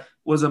was a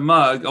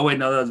mug. Oh wait,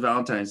 no, that was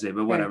Valentine's Day,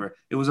 but whatever.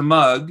 It was a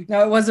mug.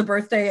 No, it was a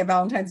birthday and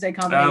Valentine's Day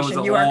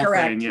combination. You are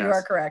correct. Thing, yes. You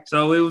are correct.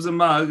 So it was a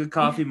mug, a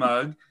coffee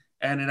mug,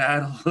 and it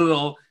had a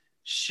little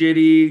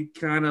shitty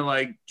kind of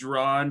like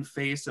drawn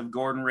face of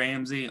Gordon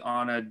Ramsay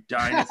on a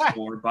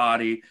dinosaur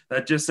body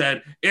that just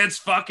said, "It's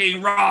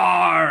fucking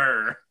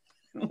roar."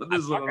 With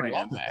his little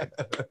hand.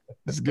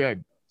 It's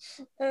good.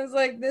 I was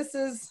like, this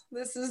is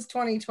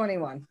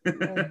 2021.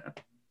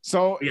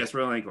 So Yes,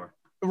 Royal Angkor.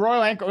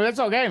 Royal Angkor, that's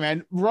okay,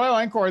 man. Royal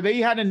Angkor, they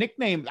had a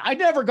nickname. I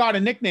never got a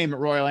nickname at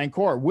Royal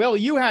Angkor. Will,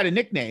 you had a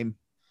nickname.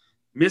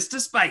 Mr.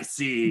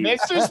 Spicy.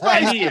 Mr.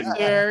 Spicy.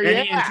 There,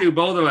 And Ian too,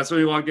 both of us when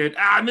we walked in.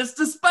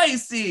 Mr.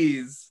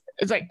 Spicy's.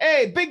 It's like,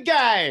 hey, big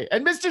guy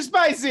and Mr.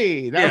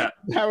 Spicy. That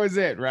was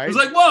it, right? It was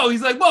like, whoa.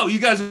 He's like, whoa, you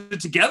guys are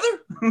together?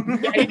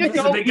 Yeah, he did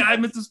He's go- a big guy,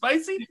 Mr.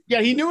 Spicy? Yeah,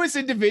 he knew us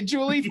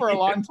individually for a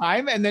long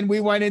time, and then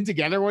we went in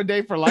together one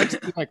day for lunch.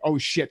 He's like, oh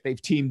shit,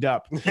 they've teamed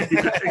up.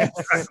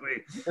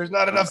 Exactly. There's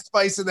not enough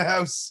spice in the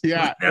house.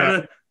 Yeah.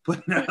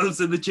 But now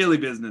it's in the chili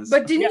business.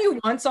 But didn't you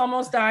once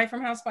almost die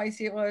from how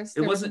spicy it was?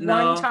 There wasn't- was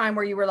one no. time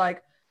where you were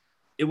like,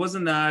 It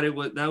wasn't that.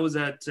 That was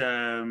at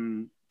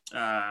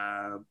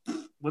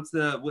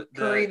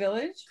Curry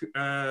Village,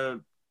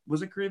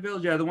 was it Curry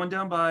Village? Yeah, the one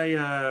down by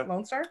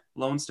Lone Star.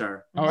 Lone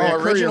Star. Oh, yeah,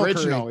 original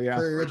curry, yeah.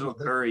 Curry Original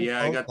curry,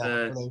 yeah. I got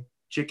the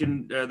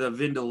chicken, the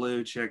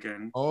Vindaloo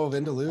chicken. Oh,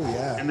 Vindaloo,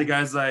 yeah. And the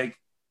guy's like,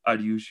 "Are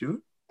you sure?"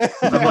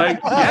 I'm like,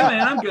 "Yeah,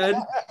 man, I'm good.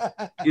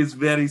 It's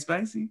very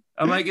spicy."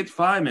 I'm like, "It's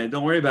fine, man.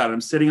 Don't worry about it."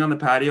 I'm sitting on the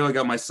patio. I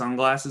got my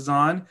sunglasses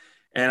on,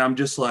 and I'm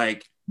just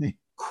like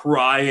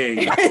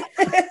crying,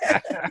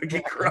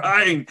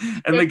 crying.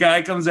 And the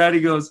guy comes out. He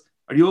goes,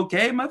 "Are you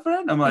okay, my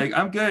friend?" I'm like,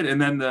 "I'm good." And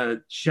then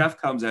the chef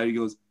comes out. He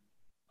goes,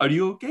 "Are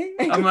you okay?"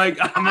 I'm like,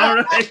 "I'm all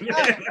right,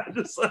 man." I'm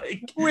just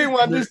like, We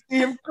want to see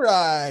him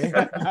cry.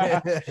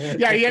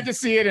 Yeah, you had to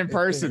see it in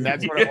person.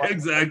 That's what it yeah, was.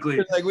 exactly.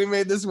 Like, we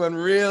made this one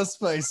real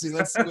spicy.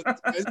 Let's see what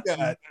this guy's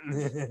got.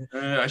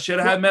 I should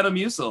have had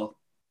Metamucil.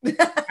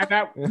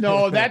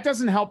 No, that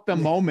doesn't help the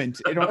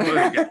moment.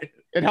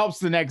 It helps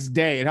the next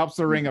day. It helps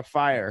the ring of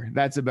fire.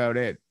 That's about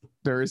it.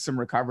 There is some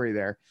recovery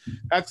there.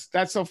 That's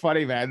so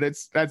funny, man.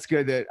 That's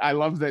good. That I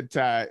love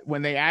that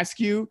when they ask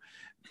you,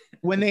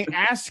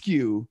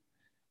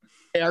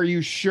 are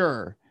you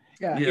sure?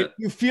 Yeah. Yeah.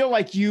 You feel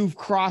like you've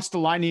crossed the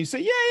line and you say,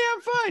 yeah,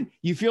 I'm fine.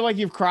 You feel like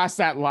you've crossed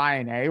that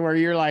line, where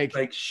you're like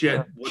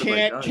Shit. What have I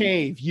can't done?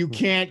 cave. You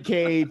can't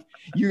cave.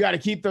 You got to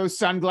keep those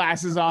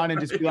sunglasses on and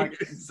just be like,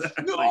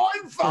 Exactly. no,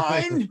 I'm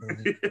fine.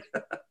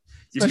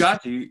 You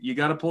got to. You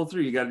got to pull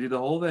through. You got to do the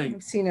whole thing.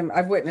 I've seen him.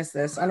 I've witnessed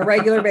this on a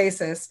regular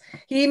basis.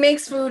 He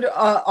makes food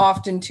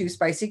often too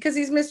spicy because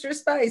he's Mr.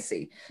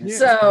 Spicy. Yeah,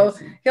 so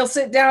spicy. he'll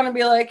sit down and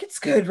be like, "It's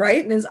good,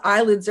 right?" And his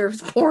eyelids are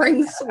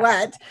pouring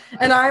sweat,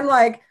 and I'm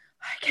like,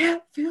 "I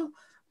can't feel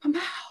my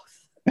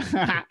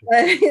mouth."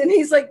 And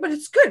he's like, "But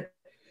it's good.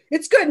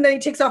 It's good." And then he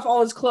takes off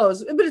all his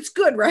clothes. But it's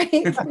good, right?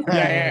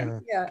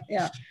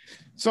 Yeah.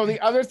 So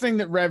the other thing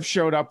that Rev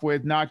showed up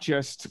with, not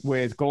just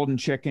with Golden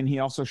Chicken, he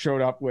also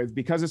showed up with,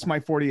 because it's my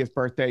 40th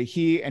birthday,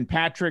 he and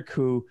Patrick,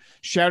 who,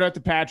 shout out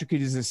to Patrick,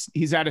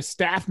 he's at a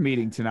staff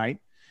meeting tonight.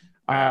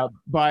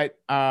 But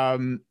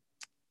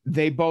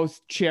they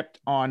both chipped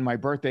on my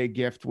birthday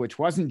gift, which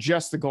wasn't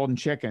just the Golden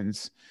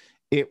Chickens.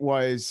 It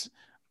was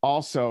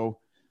also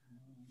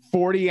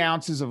 40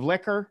 ounces of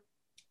liquor,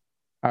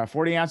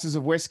 40 ounces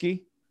of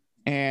whiskey,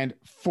 and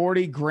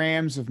 40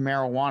 grams of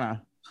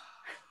marijuana.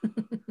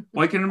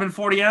 Why couldn't it have been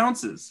 40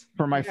 ounces?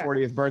 For my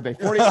 40th birthday.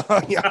 40.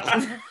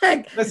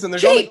 Listen,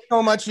 there's only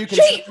so much you can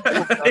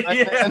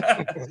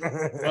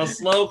Well,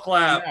 slow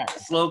clap. Yeah.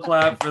 Slow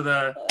clap for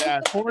the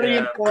 40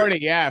 and 40.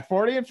 Yeah,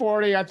 40 and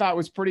 40 I thought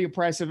was pretty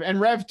impressive. And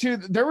Rev too,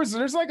 there's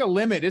like a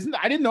limit, isn't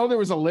there? I didn't know there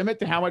was a limit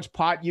to how much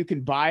pot you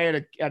can buy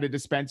at a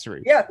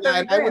dispensary. Yeah.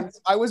 Yeah, and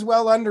I was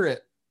well under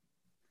it.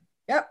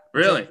 Yep.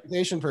 Really?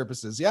 Transportation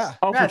purposes. Yeah.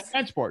 Oh, Yes.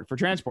 for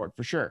transport,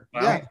 for sure.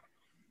 Wow.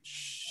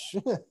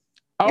 Yeah.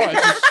 Oh,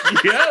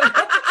 Yeah.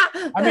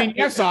 I mean,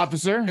 yes,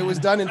 officer. It was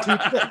done in 2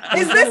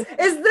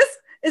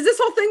 Is this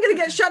whole thing gonna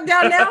get shut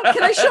down now?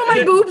 Can I show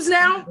my boobs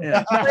now?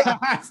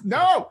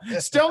 No,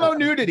 still no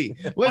nudity.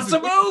 What's the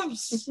Listen,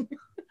 moves?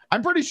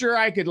 I'm pretty sure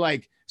I could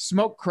like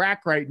smoke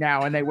crack right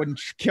now and they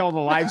wouldn't kill the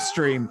live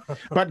stream.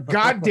 But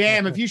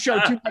goddamn, if you show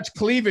too much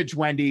cleavage,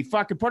 Wendy,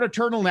 fucking put a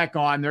turtleneck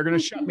on. They're gonna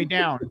shut me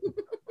down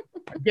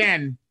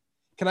again.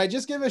 Can I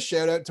just give a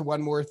shout out to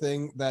one more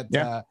thing that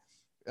Yeah.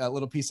 a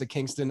little piece of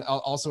Kingston?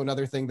 Also,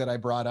 another thing that I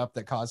brought up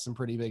that caused some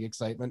pretty big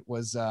excitement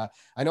was I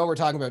know we're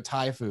talking about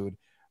Thai food,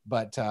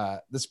 but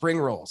the spring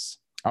rolls.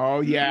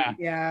 Oh yeah.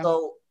 Yeah.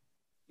 So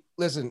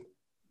listen,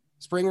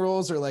 spring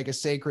rolls are like a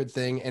sacred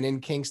thing. And in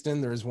Kingston,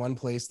 there's one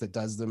place that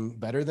does them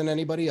better than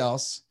anybody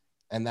else.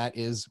 And that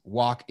is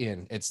Walk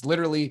In. It's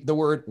literally the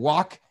word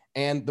walk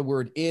and the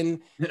word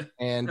in.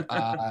 And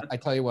I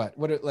tell you what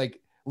like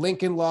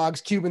Lincoln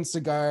Logs, Cuban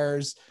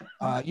cigars,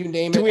 you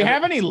name it. Do we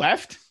have any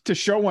left to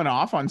show one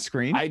off on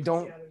screen? I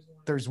don't.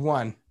 There's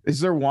one. Is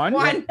there one?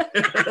 One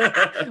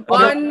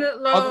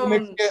I'll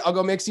lone.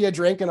 go mix you a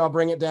drink and I'll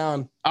bring it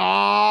down.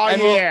 Oh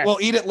And yeah. we'll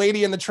eat it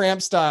Lady and the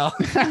Tramp style.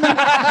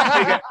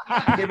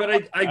 Okay,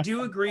 but I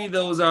do agree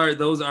those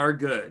are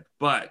good.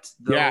 But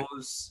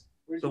those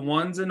the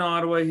ones in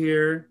Ottawa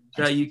here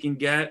that you can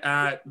get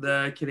at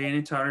the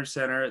Canadian Tonnage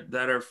Center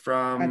that are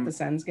from At the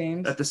Sens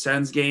games. at the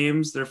Sens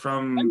games, they're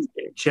from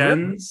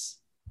Chen's.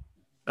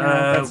 No,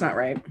 that's not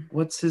right.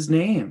 What's his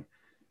name?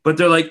 But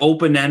they're like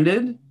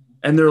open-ended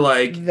and they're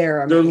like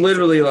They're they're amazing.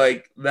 literally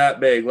like that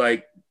big,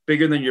 like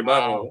bigger than your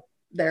butthole,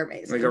 They're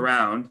amazing. like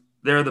around.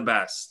 They're the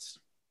best.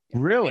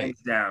 Really?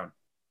 Hands down.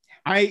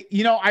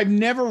 I've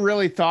never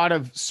really thought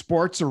of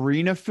sports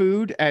arena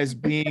food as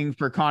being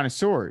for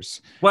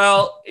connoisseurs.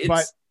 Well,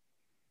 But-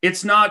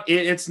 it's not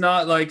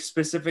like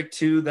specific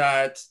to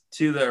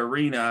the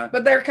arena.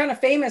 But they're kind of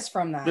famous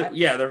from that.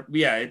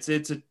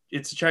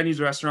 It's a Chinese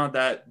restaurant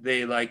that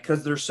they like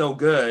because they're so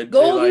good.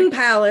 Golden They like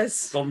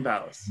Palace. Golden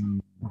Palace.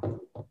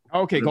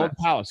 Okay, The Golden best.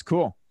 Palace,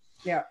 cool.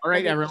 Yeah. All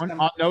right, everyone,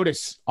 on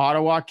notice.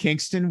 Ottawa,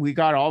 Kingston, we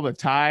got all the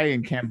Thai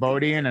and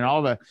Cambodian and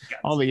all the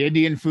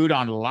Indian food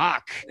on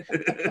lock.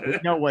 We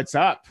know what's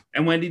up.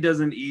 And Wendy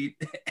doesn't eat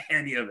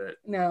any of it.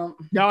 No.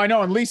 No, I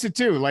know, and Lisa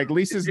too. Like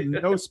Lisa's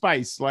no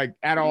spice, like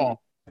at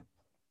all.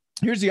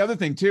 Here's the other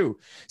thing too.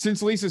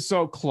 Since Lisa's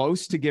so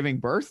close to giving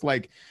birth,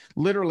 like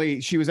literally,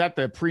 she was at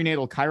the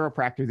prenatal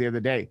chiropractor the other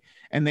day,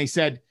 and they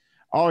said,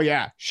 "Oh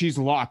yeah, she's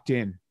locked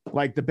in,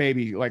 like the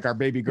baby, like our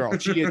baby girl.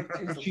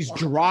 She's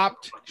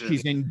dropped,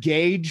 she's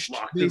engaged."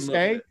 They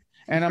say,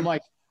 and I'm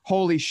like,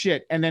 "Holy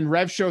shit!" And then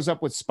Rev shows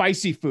up with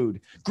spicy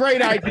food.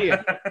 Great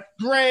idea.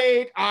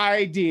 Great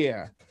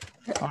idea.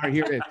 All right,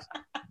 here it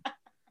is.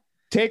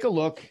 Take a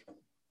look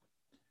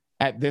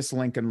at this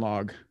Lincoln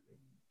log.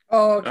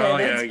 Oh, okay. Oh,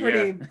 That's yeah,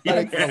 pretty. yeah.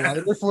 Like a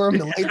lighter for him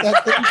to light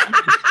that thing.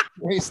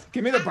 Christ.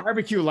 Give me the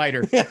barbecue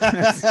lighter.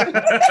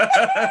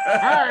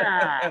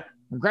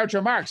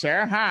 Groucho Marx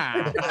here,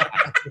 huh?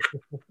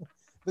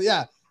 But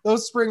yeah,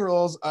 those spring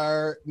rolls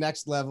are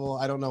next level.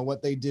 I don't know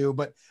what they do,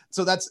 but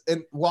so that's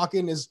and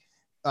Walk-In is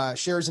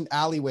shares an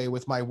alleyway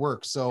with my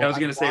work. So I was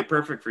gonna say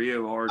perfect for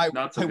you, or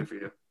not so good for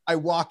you. I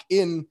walk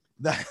in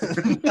that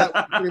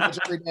pretty much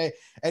every day.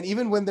 And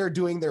even when they're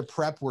doing their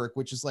prep work,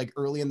 which is like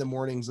early in the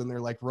mornings and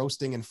they're like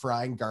roasting and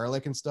frying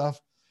garlic and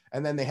stuff.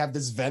 And then they have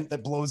this vent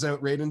that blows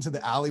out right into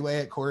the alleyway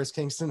at Chorus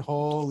Kingston.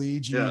 Holy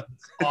gee, Yeah.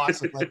 it's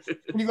awesome. Like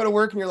when you go to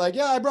work and you're like,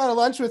 yeah, I brought a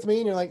lunch with me.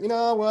 And you're like, you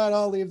know what?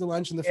 I'll leave the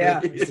lunch in the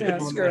fridge. Yeah,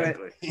 screw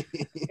it.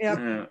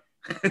 Yep.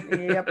 Yeah.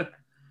 Yep.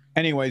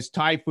 Anyways,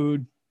 Thai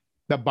food,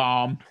 the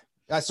bomb.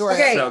 Sorry.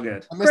 Okay. So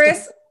good. I missed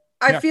Chris,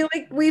 I Yeah. feel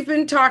like we've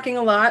been talking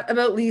a lot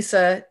about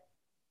Lisa.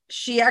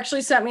 she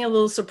actually sent me a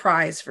little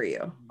surprise for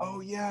you. Oh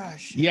yeah.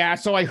 Yeah,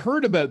 so I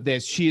heard about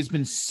this. She has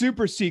been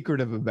super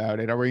secretive about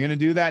it. Are we going to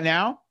do that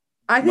now?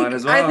 I Might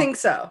as well. think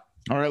so.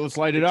 All right, let's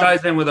light it It up.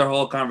 ties in with our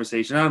whole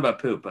conversation, not about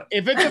poop, but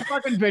If it's a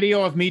fucking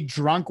video of me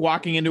drunk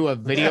walking into a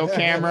video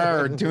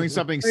camera or doing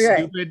something Okay.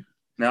 stupid,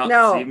 no,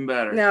 No, it's even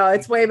better. No,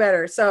 it's way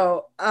better.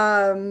 So,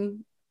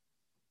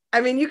 I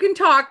mean, you can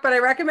talk, but I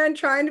recommend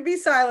trying to be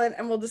silent,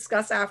 and we'll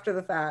discuss after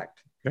the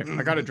fact. okay,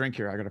 I got a drink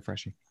here. I got a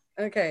freshie.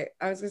 Okay,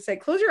 I was gonna say,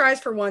 close your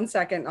eyes for 1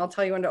 second. I'll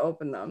tell you when to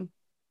open them.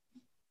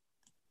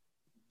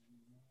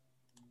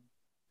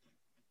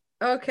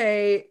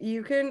 Okay,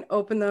 you can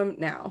open them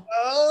now.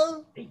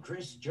 Hey,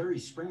 Chris, Jerry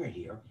Springer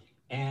here.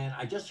 And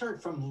I just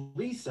heard from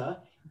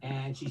Lisa,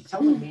 and she's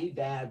telling me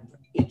that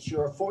it's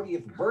your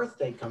 40th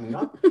birthday coming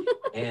up.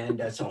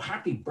 And so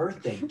happy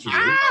birthday to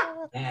you.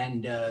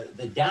 And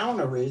the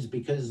downer is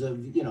because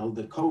of,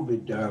 the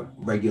COVID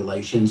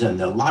regulations and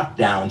the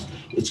lockdowns,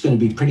 it's going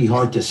to be pretty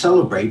hard to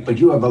celebrate. But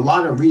you have a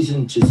lot of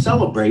reason to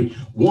celebrate.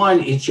 One,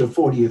 it's your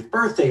 40th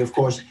birthday, of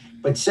course.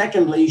 But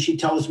secondly, she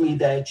tells me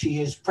that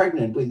she is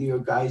pregnant with your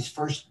guy's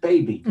first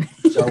baby.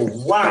 So,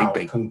 wow,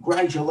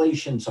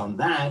 congratulations on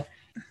that.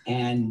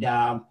 And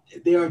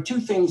there are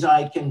two things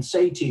I can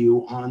say to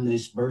you on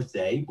this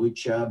birthday,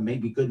 which may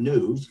be good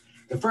news.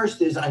 The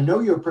first is I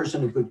know you're a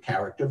person of good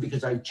character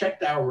because I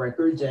checked our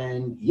records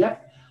and,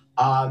 yep,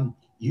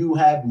 you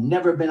have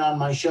never been on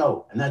my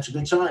show. And that's a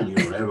good sign. You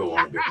don't ever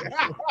want to be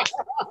on my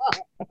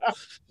show.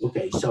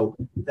 Okay, so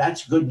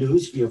that's good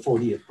news for your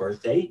 40th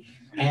birthday.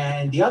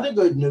 And the other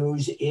good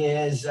news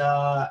is,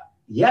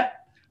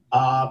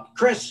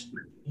 Chris,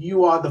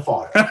 you are the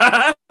father.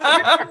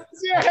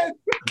 Yes.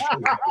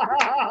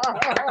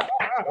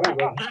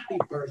 Well, happy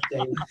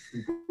birthday.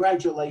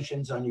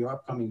 Congratulations on your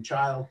upcoming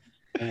child.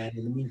 And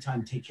in the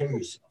meantime, take care of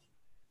yourself.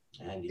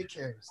 And Take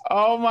care of yourself.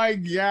 Oh my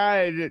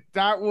God.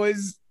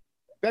 Is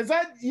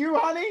that you,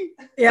 honey?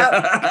 Yep.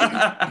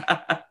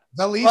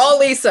 The Lisa, All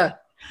Lisa.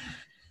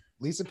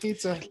 Lisa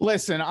Pizza.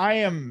 Listen, I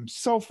am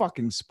so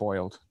fucking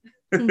spoiled.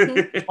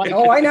 Like,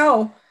 Oh, I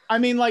know. I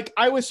mean, like,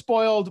 I was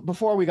spoiled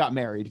before we got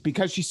married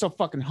because she's so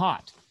fucking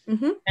hot.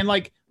 And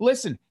like,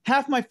 listen,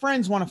 half my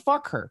friends want to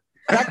fuck her.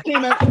 That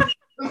came out.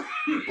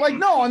 Like,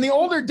 no, on the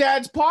Older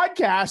Dads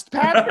podcast,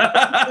 Patrick,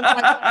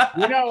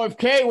 like, if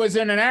Kay was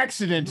in an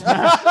accident,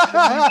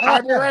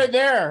 I'd be right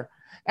there.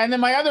 And then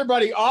my other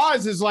buddy,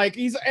 Oz, is like,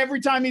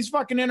 every time he's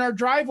fucking in our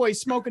driveway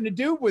smoking a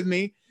doob with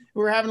me,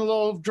 we were having a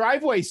little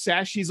driveway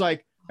sesh. He's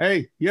like,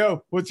 hey,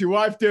 yo, what's your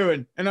wife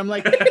doing? And I'm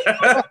like,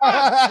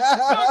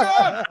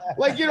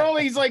 like,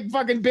 he's like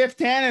fucking Biff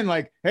Tannen,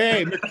 like,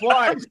 hey,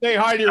 McFly, say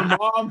hi to your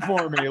mom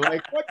for me.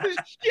 Like, what the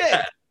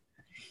shit?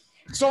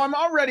 So I'm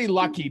already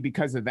lucky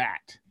because of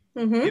that.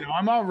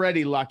 I'm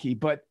already lucky,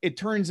 but it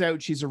turns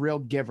out she's a real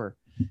giver.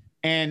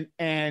 And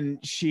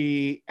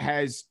she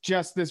has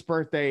just this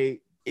birthday.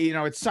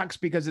 It sucks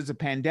because it's a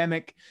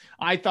pandemic.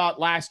 I thought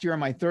last year on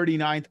my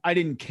 39th, I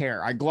didn't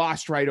care. I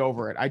glossed right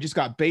over it. I just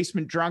got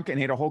basement drunk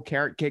and ate a whole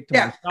carrot cake to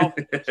myself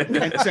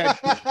and said,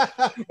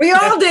 we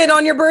all did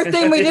on your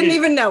birthday and we didn't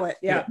even know it.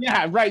 Yeah.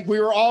 Yeah, right. We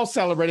were all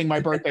celebrating my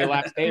birthday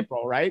last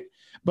April, right?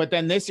 But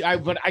then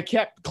I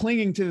kept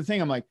clinging to the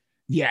thing. I'm like,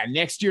 yeah,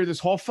 next year, this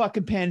whole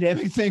fucking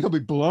pandemic thing will be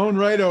blown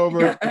right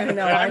over. I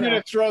know. I'm going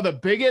to throw the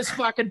biggest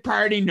fucking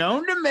party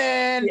known to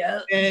man.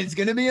 Yeah. And it's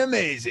going to be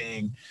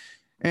amazing.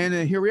 And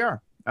here we are.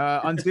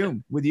 On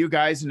Zoom with you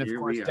guys, and of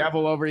course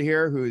Devil over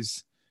here,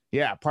 who's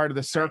part of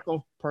the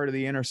circle, part of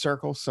the inner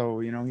circle, so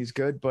he's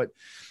good. But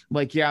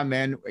like, yeah,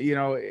 man,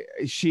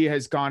 she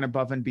has gone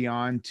above and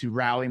beyond to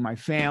rally my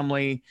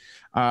family,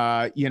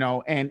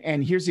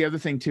 and here's the other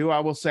thing too. I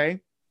will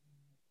say,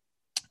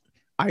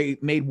 I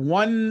made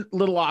one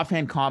little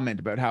offhand comment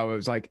about how I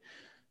was like,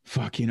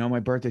 fuck, my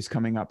birthday's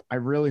coming up. I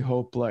really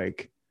hope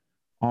like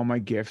all my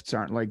gifts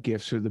aren't like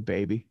gifts for the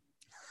baby.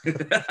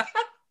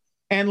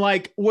 And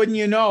like, wouldn't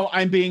you know,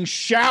 I'm being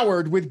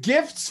showered with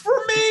gifts for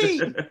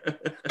me.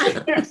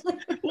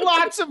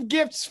 Lots of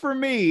gifts for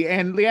me.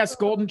 And yes,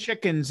 golden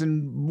chickens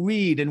and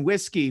weed and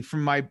whiskey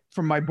from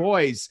my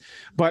boys,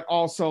 but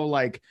also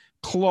like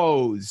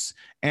clothes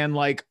and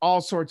like all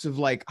sorts of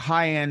like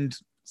high-end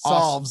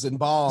salves and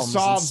balms,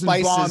 and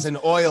spices and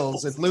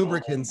oils and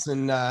lubricants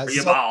and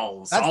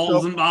salves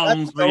and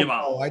balms for your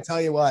balls. I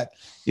tell you what,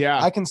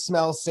 yeah, I can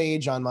smell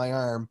sage on my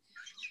arm,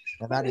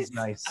 and that is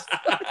nice.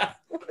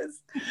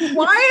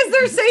 Why is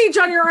there sage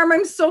on your arm?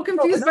 I'm so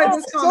confused by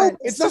this comment.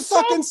 It's the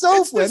fucking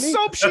soap. It's the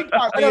soap she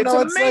got me. I don't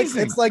know. It's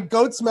amazing. It's like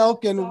goat's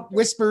milk and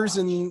whispers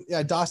and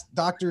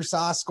Dr.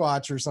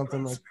 Sasquatch or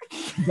something like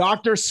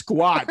Dr.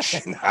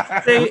 Squatch.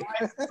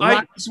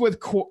 With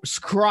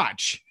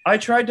Scratch. I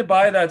tried to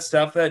buy that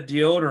stuff, that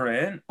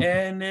deodorant,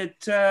 and it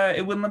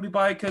wouldn't let me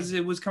buy it because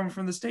it was coming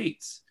from the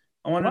States.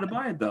 I wanted to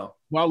buy it though.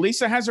 Well,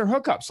 Lisa has her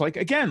hookups. Like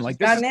again, like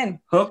this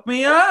hook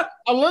me up.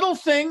 A little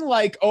thing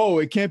like, oh,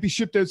 it can't be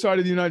shipped outside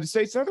of the United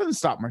States. That doesn't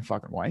stop my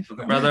fucking wife.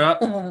 Hook a brother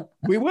up.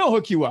 We will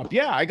hook you up.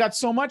 Yeah, I got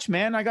so much,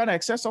 man. I got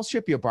excess. I'll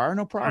ship you a bar.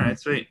 No problem. All right,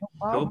 sweet. No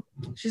problem.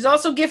 Cool. She's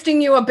also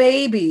gifting you a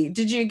baby.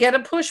 Did you get a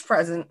push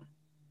present?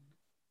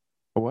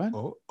 What?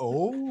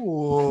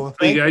 Oh,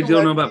 You guys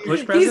don't know about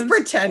push presents? He's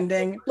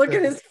pretending. Look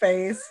at his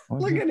face.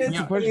 Look at his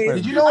Yeah, push face.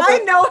 presents. Did you know I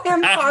that- know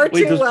him far Wait,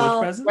 too those push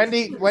well.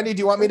 presents? Wendy, do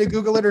you want me to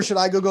Google it or should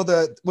I Google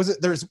was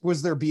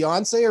there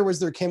Beyonce or was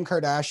there Kim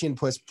Kardashian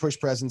push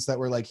presents that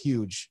were like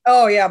huge?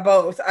 Oh yeah,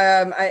 both.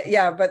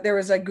 But there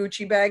was a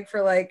Gucci bag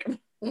for like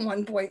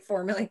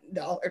 $1.4 million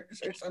or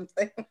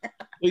something.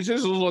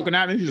 Lisa's looking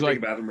at me. She's Take like,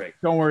 a bathroom break.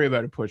 don't worry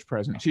about a push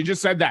present. She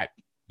just said that.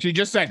 She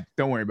just said,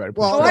 don't worry about it.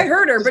 Well, Oh, I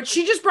heard her, but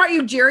she just brought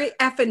you Jerry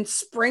effing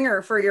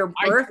Springer for your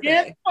I birthday.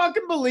 can't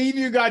fucking believe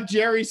you got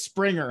Jerry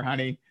Springer,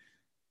 honey.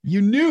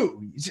 You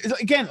knew.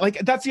 Again, like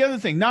that's the other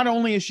thing. Not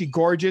only is she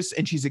gorgeous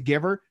and she's a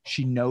giver,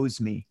 she knows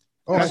me.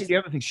 Oh, That's the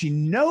other thing. She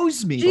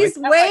knows me. She's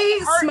Like, way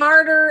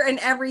smarter and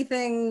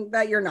everything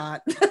that you're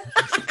not.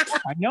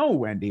 I know,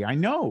 Wendy. I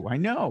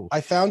know.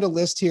 I found a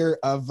list here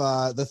of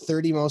the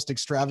 30 most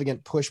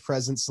extravagant push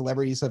presents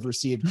celebrities have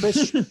received.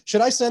 Chris,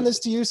 should I send this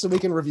to you so we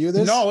can review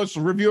this? No, let's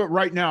review it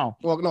right now.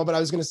 Well, no, but I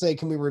was going to say,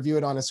 can we review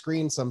it on a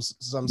screen? Some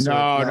sort?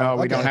 No, we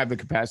Okay. don't have the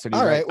capacity.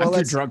 All right, well, I'm too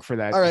let's- drunk for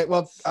that. All right.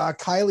 Well,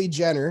 Kylie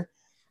Jenner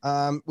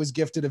was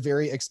gifted a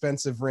very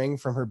expensive ring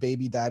from her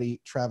baby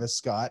daddy, Travis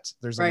Scott.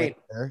 There's a link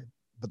there,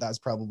 but that's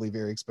probably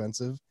very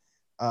expensive.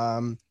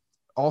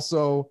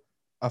 Also,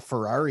 a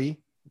Ferrari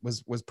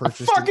was A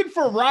purchased. fucking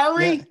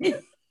Ferrari? Yeah.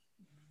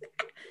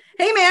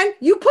 Hey man,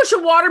 you push a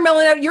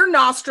watermelon out your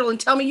nostril and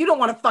tell me you don't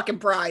want a fucking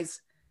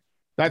prize.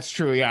 That's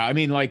true. Yeah. I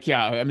mean,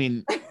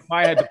 if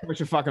I had to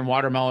push a fucking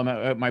watermelon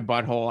at my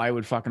butthole, I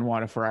would fucking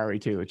want a Ferrari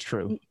too. It's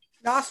true.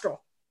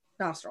 Nostril.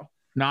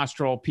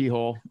 Nostril, pee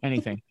hole,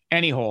 anything,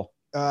 any hole,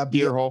 Be-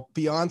 ear hole.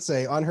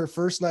 Beyonce, on her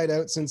first night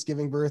out since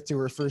giving birth to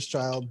her first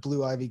child,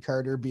 Blue Ivy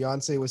Carter,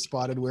 Beyonce was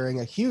spotted wearing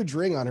a huge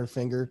ring on her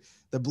finger.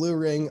 The blue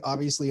ring,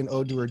 obviously an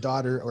ode to her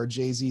daughter or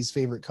Jay-Z's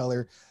favorite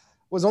color,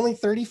 was only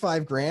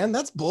 35 grand.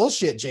 That's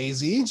bullshit,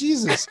 Jay-Z.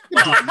 Jesus.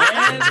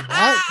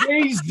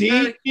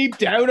 Jay-Z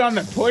deeped out on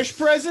the push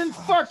present?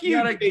 Fuck You you.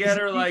 gotta get Jay-Z.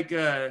 her like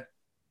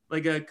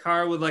a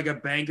car with like a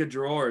bank of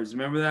drawers.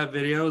 Remember that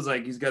video? It's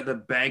like he's got the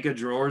bank of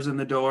drawers in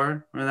the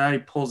door. Remember that? He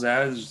pulls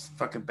out, there's just a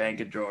fucking bank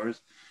of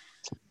drawers.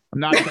 I'm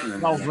not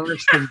well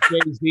versed in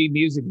Jay-Z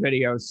music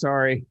videos.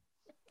 Sorry,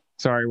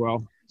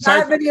 Will.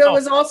 That video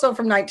was also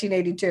from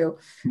 1982.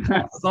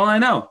 That's all I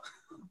know.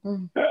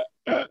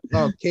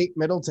 Oh, Kate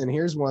Middleton.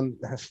 Here's one.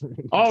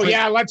 Oh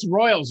yeah, let's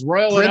royal it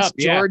Prince up.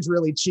 Yeah. George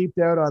really cheaped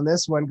out on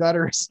this one. Got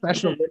her a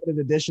special limited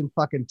edition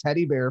fucking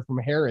teddy bear from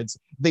Harrods.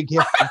 They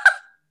gift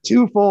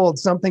twofold,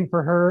 something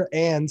for her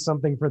and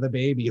something for the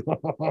baby.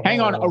 Hang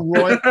on, a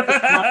royal.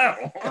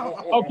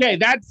 Okay,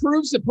 that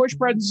proves that push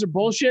presents are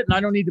bullshit, and I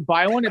don't need to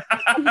buy one. If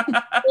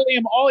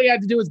William, all he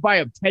had to do was buy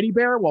a teddy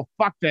bear, well,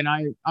 fuck. Then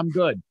I'm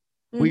good.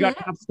 We got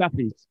enough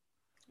stuffies.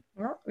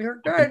 Well,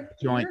 you're good.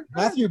 Joint. You're good.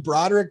 Matthew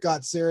Broderick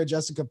got Sarah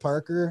Jessica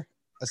Parker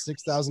a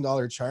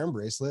 $6,000 charm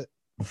bracelet.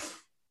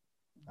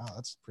 Oh,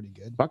 that's pretty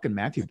good. Fucking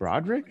Matthew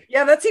Broderick.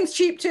 Yeah, that seems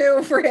cheap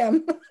too for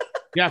him.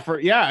 Yeah,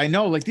 I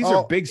know. Like these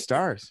Oh. are big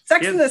stars.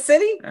 Sex in the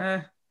City?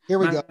 Here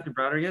we go.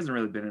 Brother, he hasn't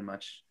really been in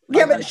much.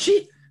 Yeah, but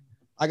she.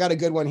 I got a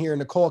good one here.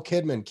 Nicole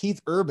Kidman, Keith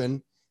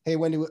Urban. Hey,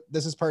 Wendy,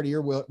 this is part of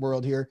your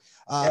world here.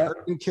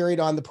 Urban carried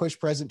on the push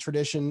present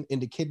tradition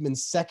into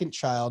Kidman's second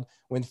child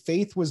when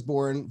Faith was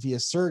born via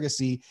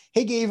surrogacy.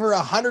 He gave her a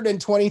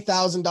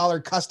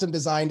 $120,000 custom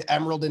designed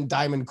emerald and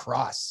diamond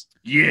cross.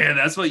 Yeah,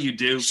 that's what you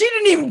do. She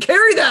didn't even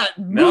carry that.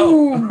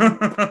 No.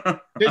 Boom.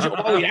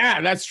 Oh yeah,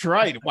 that's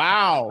right.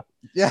 Wow.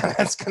 Yeah,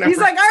 that's gonna. He's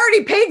like, I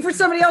already paid for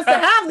somebody else to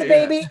have the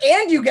Yeah. baby,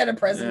 and you get a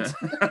present.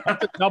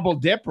 That's a double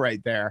dip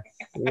right there.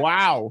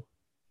 Wow.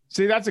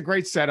 See, that's a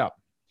great setup.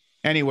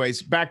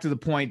 Anyways, back to the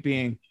point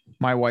being,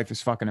 my wife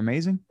is fucking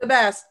amazing. The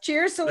best.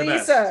 Cheers to The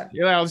best. Lisa.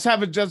 Yeah, let's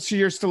have it just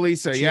cheers to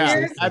Lisa. Yeah,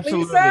 Cheers to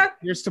absolutely. Lisa.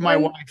 Cheers to my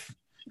And wife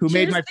who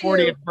made cheers my to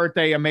 40th you.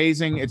 birthday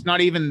amazing. It's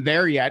not even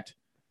there yet.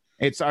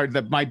 It's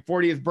my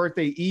 40th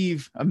birthday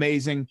eve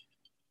amazing.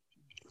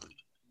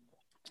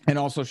 And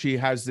also she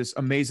has this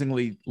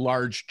amazingly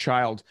large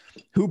child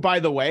who, by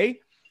the way,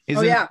 is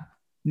Oh, in yeah.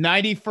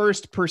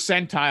 91st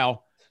percentile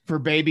for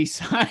baby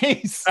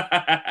size.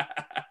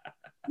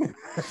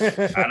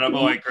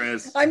 Attaboy,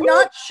 Chris. I'm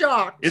not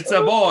shocked. It's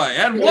a boy,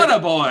 and what a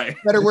boy.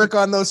 Better work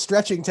on those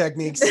stretching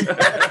techniques.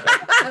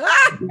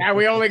 Yeah,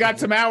 we only got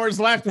some hours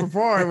left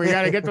before we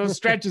got to get those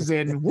stretches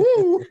in.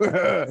 Woo!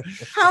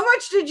 How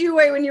much did you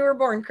weigh when you were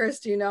born, Chris?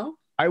 Do you know?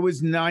 I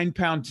was 9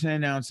 pounds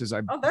 10 ounces.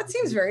 Oh, that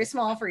seems very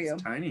small for you.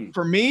 Tiny.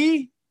 For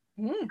me,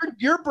 Mm.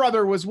 your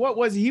brother was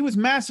he was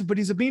massive, but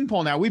he's a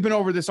beanpole now. We've been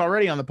over this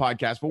already on the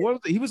podcast,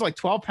 but he was like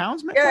 12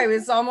 pounds, man. Yeah, he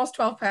was almost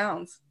 12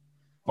 pounds.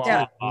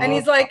 Yeah, and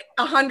he's like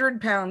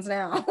 100 pounds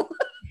now.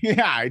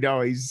 Yeah, I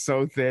know. He's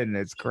so thin.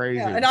 It's crazy.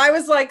 Yeah, and I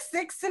was like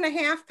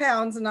 6.5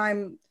 pounds, and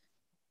I'm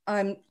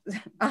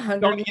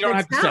 100 you don't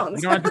have to say.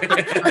 pounds. You don't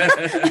have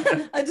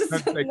to I just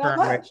That's like not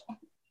current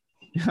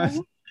much.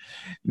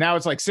 Now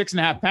it's like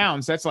 6.5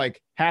 pounds. That's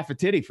like half a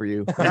titty for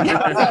you.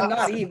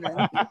 Not even.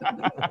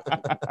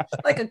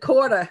 Like a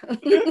quarter.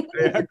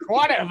 A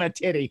quarter of a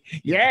titty.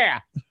 Yeah.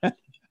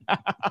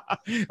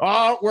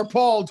 Oh, we're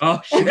pulled.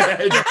 Oh shit!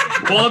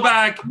 Pull it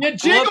back. You Pull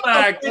jiggle. it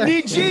back. You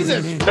need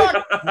Jesus. Fuck.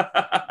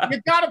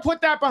 You got to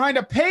put that behind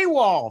a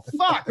paywall.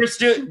 Fuck. Chris,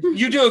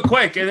 you do it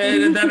quick, and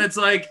then it's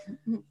like,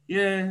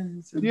 yeah.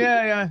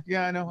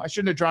 I know. I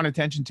shouldn't have drawn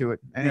attention to it.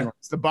 Anyways,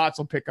 the bots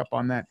will pick up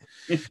on that.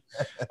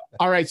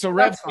 All right, so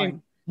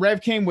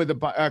Rev came with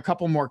a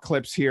couple more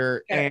clips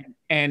here,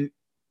 and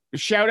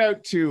shout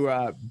out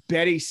to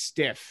Betty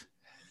Stiff.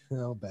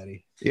 Oh,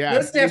 Betty. Yeah,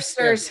 The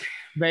Stiffsters.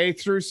 They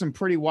threw some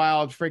pretty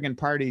wild friggin'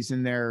 parties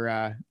in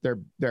their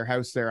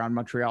house there on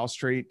Montreal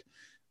Street.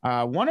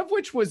 One of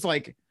which was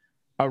like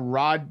a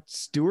Rod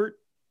Stewart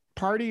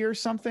party or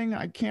something.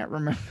 I can't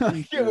remember.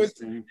 Do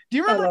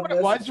you remember what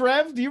it was,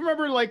 Rev? Do you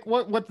remember like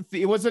what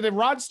was it a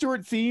Rod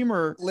Stewart theme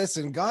or?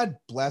 Listen, God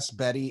bless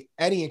Betty.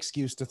 Any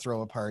excuse to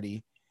throw a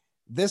party.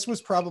 This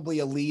was probably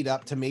a lead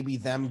up to maybe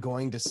them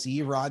going to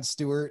see Rod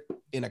Stewart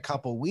in a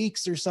couple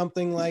weeks or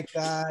something like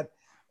that.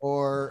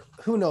 Or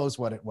who knows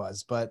what it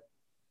was, but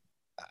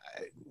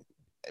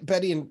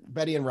Betty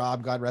and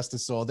Rob, God rest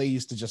his soul, they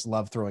used to just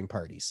love throwing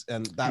parties,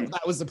 and that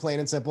was the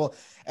plain and simple.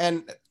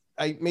 And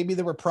maybe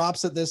there were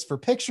props at this for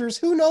pictures.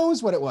 Who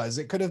knows what it was?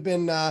 It could have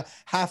been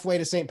halfway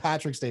to St.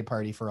 Patrick's Day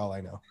party for all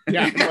I know.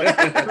 Yeah.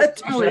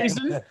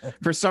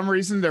 For some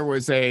reason, there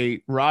was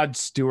a Rod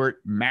Stewart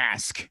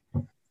mask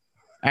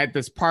at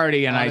this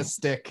party, and a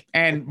stick.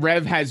 And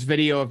Rev has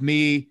video of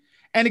me.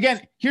 And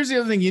again, here's the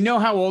other thing. You know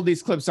how old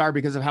these clips are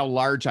because of how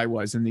large I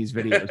was in these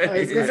videos.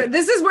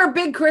 This is where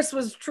Big Chris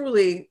was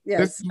truly, yes.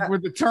 This is where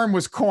the term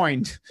was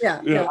coined.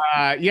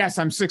 Yeah. Yes,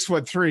 I'm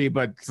 6'3",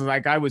 but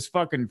like I was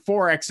fucking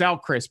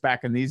 4XL Chris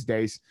back in these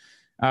days.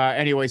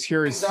 Anyways,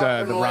 here's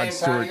the Rod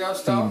Stewart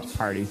themed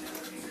party.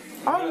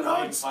 I'm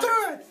Rod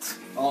Stewart.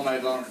 All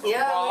night long.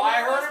 Yeah. Oh,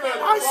 I heard about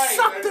it. I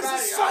sucked as a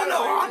solo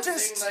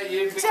artist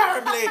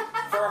terribly.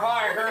 For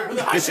hire.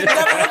 I should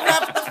never have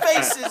left the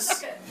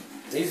Faces.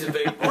 He's a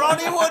big boy.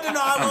 Ronnie Wood and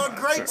I were a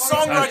great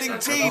songwriting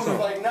team.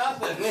 Like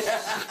nothing.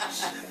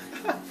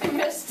 I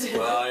missed it.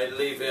 Well, I'd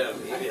leave him.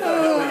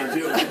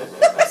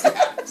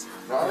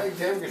 Ronnie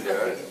Tim can do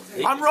it.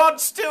 I'm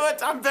Rod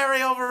Stewart. I'm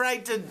very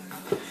overrated.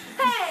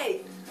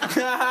 Hey! I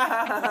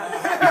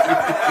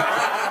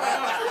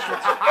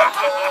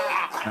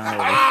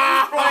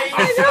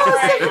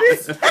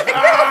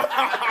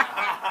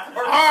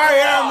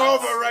am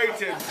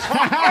overrated.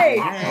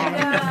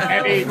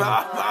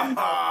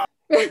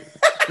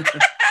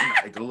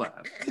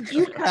 Did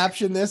you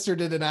caption this, or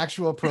did an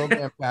actual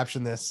program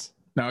caption this?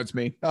 No, it's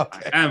me.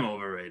 Okay. I am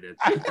overrated.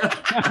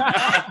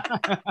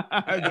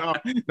 No,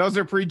 those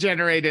are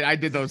pre-generated. I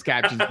did those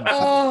captions.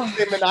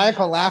 The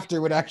maniacal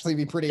laughter would actually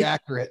be pretty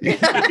accurate.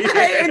 Because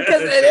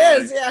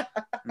it is, yeah.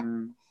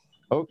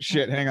 Oh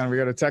shit! Hang on, we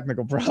got a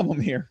technical problem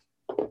here.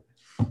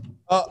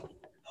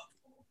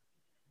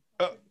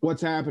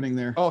 What's happening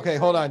there? Okay,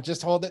 hold on.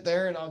 Just hold it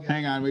there, and I'll.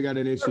 Hang on, we got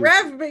an issue.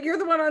 Rev, but you're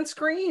the one on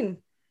screen.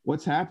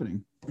 What's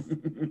happening?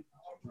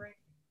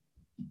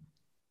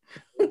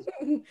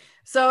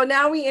 So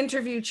now we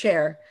interview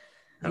Chair.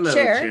 Hello,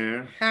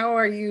 Chair. How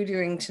are you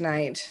doing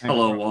tonight?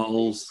 Hello,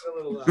 Walls.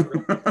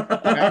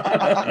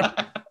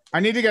 I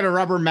need to get a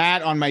rubber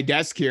mat on my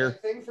desk here.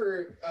 Thing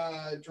for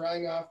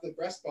drying off the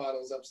breast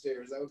bottles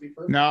upstairs. That would be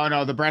perfect.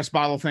 No, the breast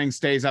bottle thing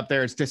stays up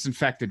there. It's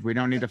disinfected. We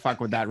don't need to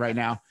fuck with that right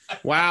now.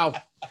 Wow.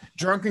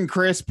 Drunken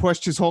Chris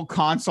pushed his whole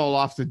console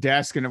off the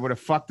desk, and it would have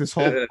fucked this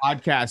whole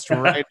podcast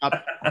right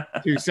up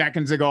 2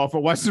 seconds ago if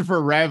it wasn't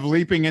for Rev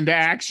leaping into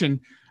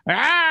action.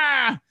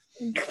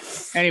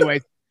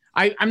 Anyways,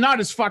 I'm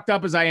not as fucked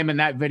up as I am in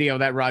that video,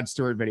 that Rod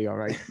Stewart video,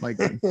 right? Like,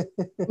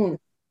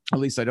 at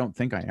least I don't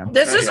think I am.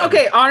 This is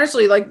okay.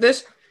 Honestly, like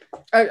this,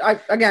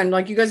 I again,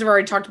 like you guys have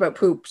already talked about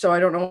poop, so I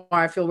don't know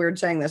why I feel weird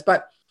saying this,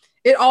 but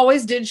it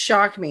always did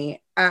shock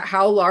me at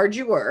how large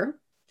you were.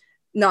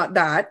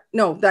 That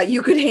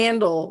you could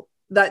handle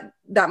that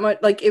much,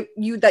 like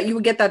that you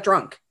would get that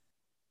drunk.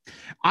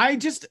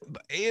 But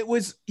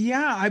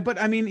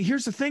I mean,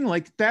 here's the thing,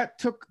 like that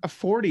took a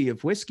 40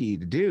 of whiskey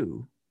to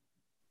do.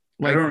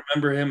 Like, I don't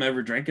remember him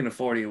ever drinking a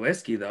 40 of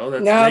whiskey though.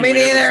 That's no, me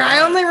neither.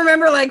 I only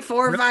remember like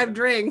 4 or 5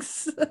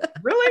 drinks.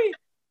 Really?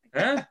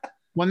 Huh?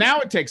 Well, now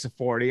it takes a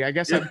 40. I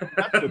guess. No,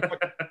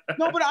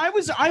 but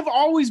I've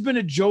always been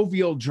a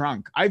jovial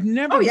drunk. I've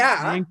never been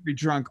an angry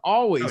drunk,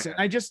 always. And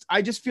I just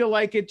feel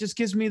like it just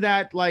gives me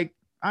that, like,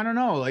 I don't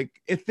know, like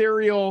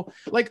ethereal,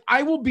 like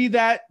I will be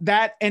that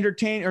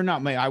entertaining, or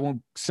not me. I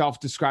won't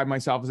self-describe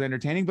myself as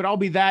entertaining, but I'll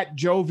be that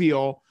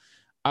jovial.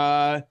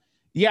 A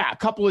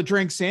couple of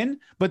drinks in,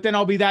 but then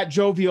I'll be that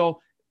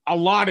jovial a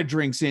lot of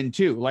drinks in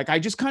too. Like I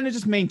just kind of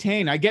just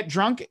maintain. I get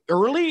drunk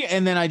early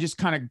and then I just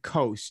kind of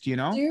coast, you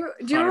know? Do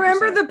you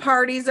remember the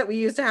parties that we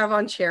used to have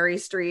on Cherry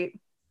Street?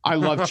 I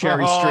love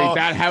Cherry Street.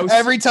 That house.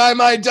 Every time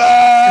I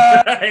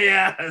die.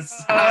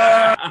 Yes.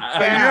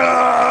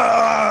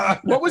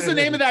 What was the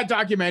name of that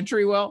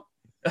documentary, Will?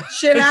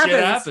 Shit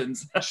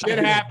happens. Shit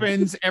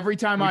happens every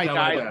time I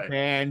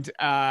die.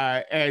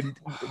 And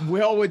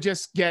Will would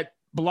just get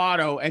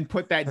Blotto and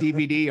put that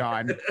DVD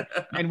on,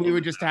 and we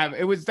would just have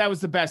that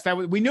was the best.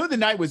 We knew the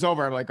night was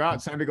over. I'm like, oh,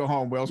 it's time to go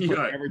home. Will's putting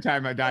every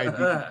time I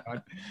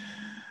die.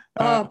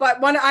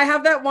 But I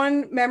have that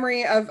one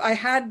memory of I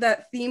had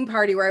that theme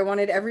party where I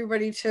wanted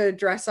everybody to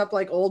dress up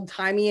like old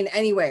timey in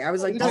any way. I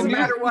was like, doesn't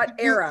matter what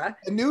era.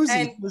 A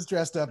Newsy was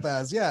dressed up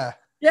as, yeah.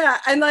 Yeah,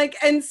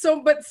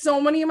 but so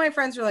many of my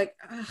friends were like,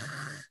 ugh.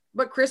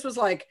 But Chris was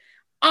like,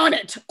 on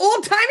it,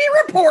 old timey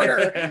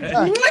reporter.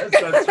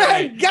 That's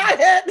right. Got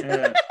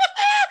it.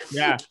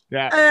 Yeah.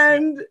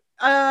 And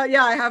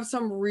I have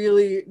some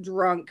really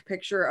drunk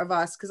picture of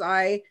us because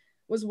I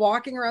was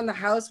walking around the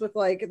house with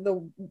like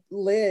the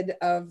lid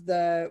of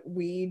the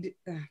weed,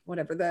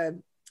 whatever,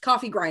 the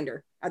coffee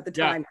grinder at the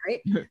time,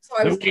 right? So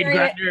I was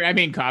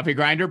coffee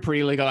grinder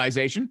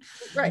pre-legalization.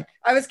 Right.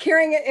 I was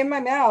carrying it in my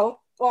mouth,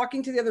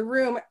 walking to the other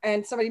room,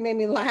 and somebody made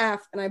me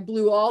laugh, and I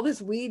blew all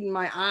this weed in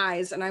my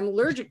eyes, and I'm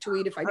allergic to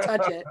weed if I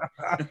touch it.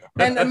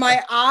 And then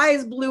my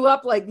eyes blew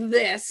up like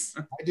this.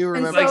 I do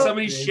remember. It's like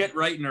somebody shit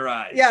right in her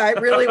eyes. Yeah, it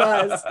really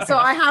was. So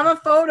I have a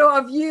photo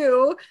of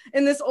you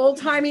in this old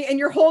timey, and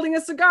you're holding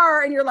a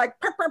cigar, and you're like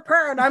purr, purr,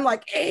 purr, and I'm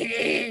like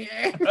dying.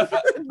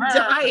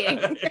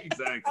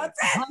 Exactly. That's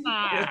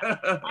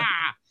it.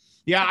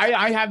 Yeah,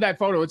 I have that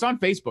photo. It's on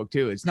Facebook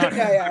too. It's not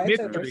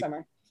it's in there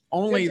somewhere.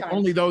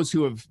 Only those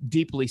who have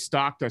deeply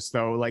stalked us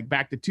though, like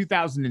back to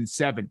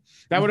 2007.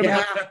 That would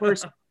have been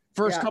the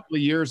first couple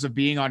of years of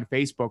being on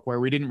Facebook where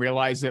we didn't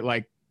realize that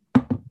like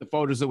the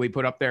photos that we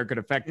put up there could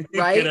affect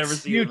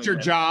future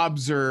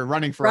jobs or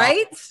running for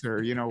office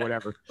or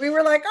whatever. We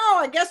were like, oh,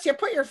 I guess you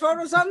put your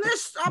photos on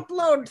this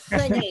upload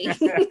thingy.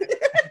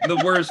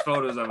 The worst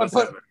photos of us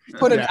ever.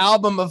 Put an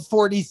album of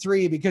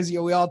 43 because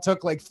we all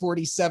took like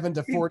 47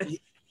 to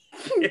 40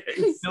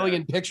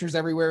 million pictures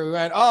everywhere we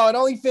went. Oh, it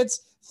only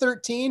fits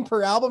 13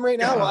 per album right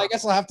now. Well, I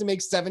guess I'll have to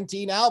make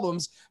 17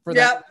 albums for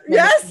that.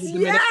 Yes.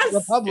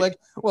 Republic.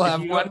 We'll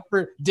have one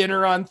for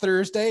dinner on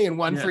Thursday and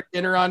one for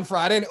dinner on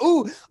Friday. And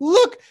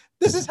look,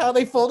 this is how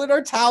they folded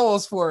our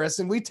towels for us,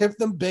 and we tipped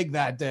them big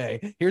that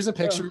day. Here's a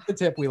picture of the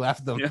tip we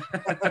left them.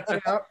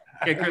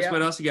 Okay, Chris,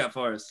 what else you got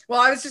for us?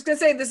 Well, I was just gonna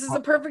say this is the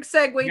perfect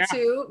segue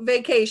to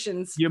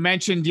vacations. You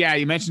mentioned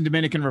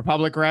Dominican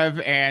Republic,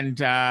 Rev, and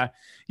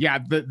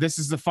this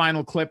is the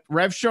final clip.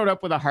 Rev showed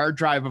up with a hard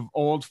drive of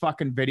old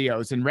fucking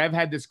videos, and Rev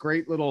had this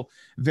great little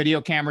video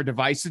camera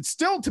device. It's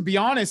still, to be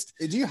honest,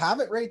 do you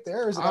have it right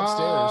there, or is it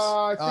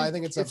upstairs? I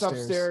think it's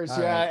upstairs.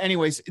 Yeah. Right.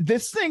 Anyways,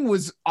 this thing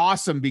was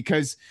awesome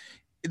because,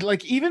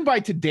 like, even by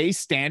today's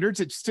standards,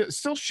 it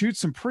still shoots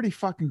some pretty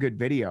fucking good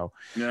video.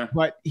 Yeah.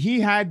 But he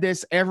had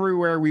this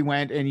everywhere we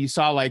went, and you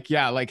saw hey,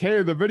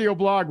 the video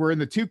blog. We're in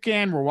the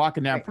Toucan. We're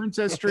walking down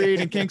Princess Street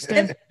in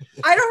Kingston.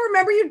 I don't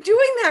remember you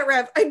doing that,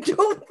 Rev. I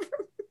don't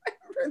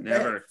remember.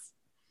 Never.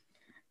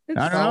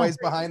 It's always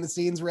behind the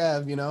scenes,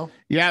 Rev.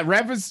 Yeah,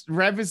 Rev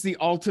is the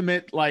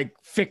ultimate like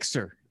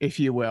fixer, if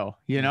you will.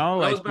 That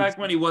was back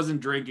when he wasn't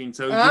drinking,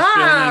 so he was just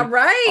filming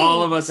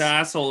all of us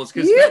assholes.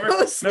 Because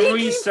remember when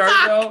he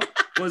started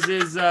though was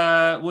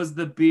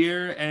the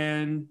beer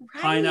and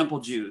pineapple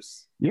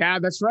juice. Yeah,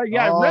 that's right.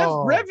 Yeah,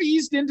 Rev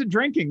eased into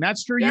drinking.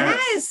 That's true.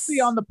 Yes,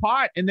 you were on the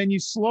pot, and then you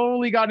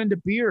slowly got into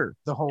beer.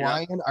 The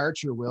Hawaiian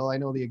Archer, Will. I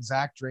know the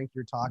exact drink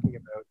you're talking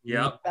about.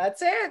 Yep,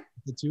 that's it.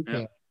 The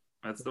Toucan. Yep.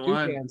 That's the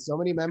one. Toucan. So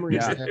many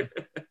memories. There.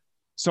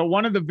 So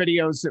one of the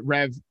videos that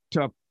Rev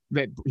took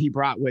that he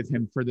brought with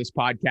him for this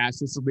podcast,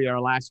 this will be our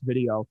last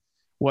video,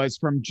 was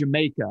from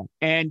Jamaica.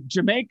 And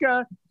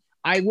Jamaica,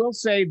 I will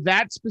say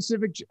that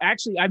specific,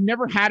 actually, I've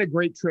never had a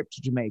great trip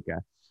to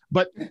Jamaica,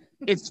 but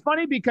it's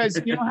funny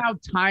because you know how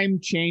time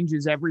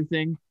changes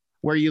everything,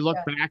 where you look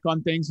back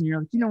on things and you're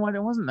like, you know what,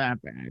 it wasn't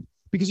that bad,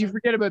 because you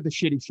forget about the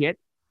shitty shit.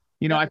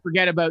 I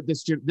forget about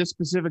this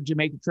specific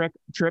Jamaica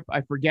trip.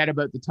 I forget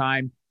about the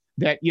time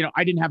that,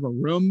 I didn't have a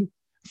room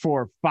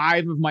for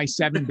 5 of my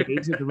 7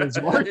 days at the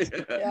resort.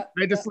 I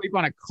had to sleep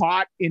on a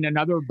cot in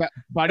another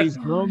buddy's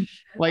room.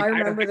 Like, I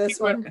remember this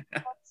one.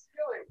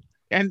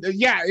 And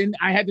and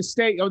I had to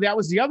stay. Oh, that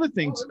was the other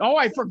thing. Oh,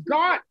 I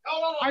forgot.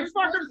 I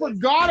fucking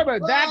forgot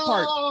about that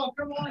part.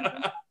 Come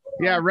on.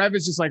 Yeah, Rev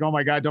is just like, oh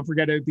my God, don't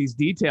forget these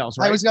details,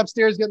 right? I was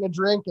upstairs getting a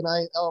drink and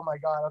oh my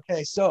God.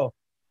 Okay. So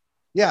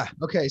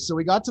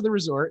we got to the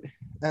resort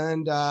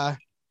and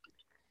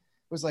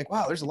was like,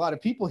 wow, there's a lot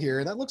of people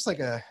here. That looks like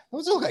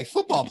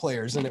football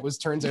players. And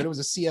turns out it was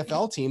a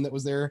CFL team that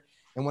was there,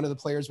 and one of the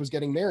players was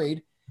getting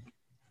married,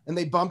 and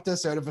they bumped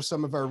us out of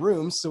some of our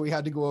rooms. So we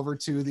had to go over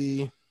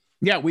to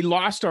we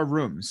lost our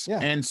rooms.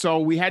 Yeah. And so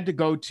we had to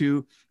go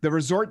to the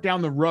resort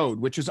down the road,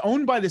 which is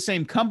owned by the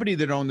same company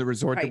that owned the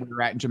resort that we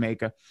were at in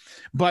Jamaica.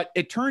 But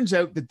it turns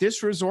out that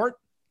this resort,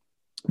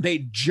 they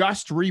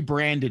just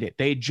rebranded it.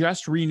 They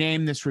just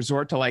renamed this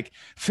resort to like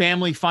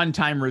Family Fun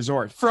Time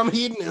Resort. From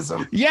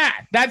Hedonism. Yeah,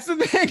 that's the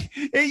thing.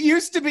 It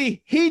used to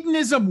be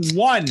Hedonism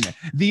 1,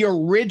 the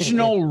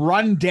original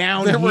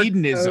rundown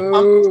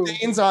hedonism.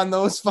 Stains on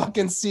those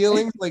fucking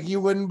ceilings like you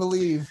wouldn't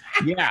believe.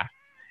 Yeah.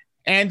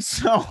 And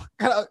so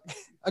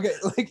okay,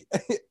 like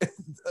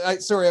I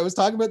was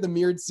talking about the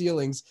mirrored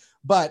ceilings,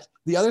 but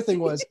the other thing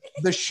was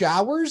the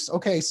showers.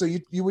 Okay, so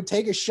you would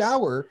take a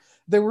shower.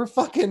 there were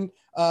fucking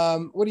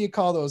what do you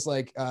call those,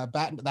 like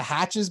the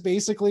hatches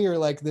basically, or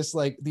like this,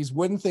 like these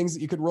wooden things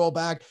that you could roll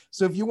back.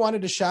 So if you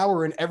wanted to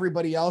shower and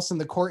everybody else in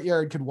the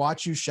courtyard could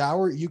watch you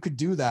shower, you could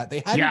do that.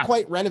 They hadn't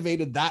quite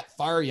renovated that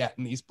far yet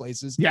in these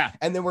places. Yeah.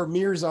 And there were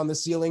mirrors on the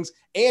ceilings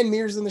and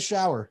mirrors in the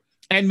shower.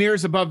 And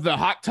mirrors above the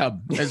hot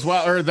tub as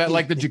well, or the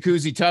like the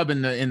jacuzzi tub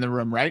in the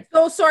room, right?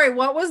 Oh, sorry.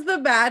 What was the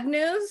bad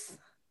news?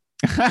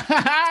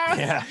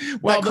 Yeah.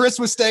 Well, Chris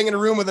was staying in a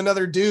room with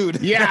another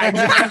dude. Yeah,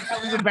 exactly.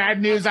 That was the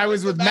bad news. I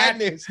was with Matt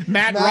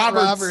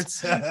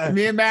Roberts.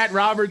 Me and Matt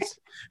Roberts,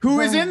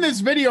 who is in this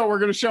video we're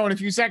going to show in a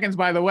few seconds,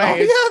 by the way. Oh,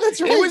 yeah,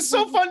 that's right. It was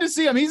so fun to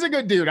see him. He's a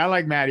good dude. I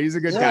like Matt. He's a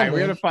good guy. Man.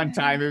 We had a fun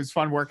time. It was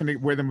fun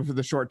working with him for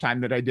the short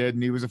time that I did,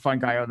 and he was a fun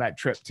guy on that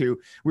trip too.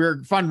 We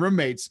were fun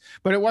roommates,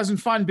 but it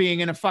wasn't fun being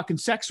in a fucking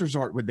sex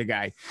resort with the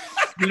guy.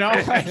 You know,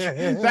 like,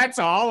 that's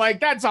all. Like,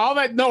 that's all.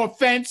 That, no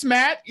offense,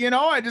 Matt. You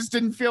know, I just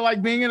didn't feel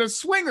like being in a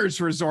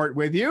swingers resort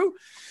with you.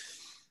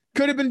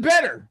 Could have been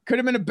better. Could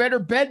have been a better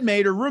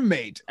bedmate or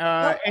roommate.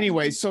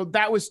 Anyway, so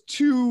that was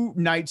 2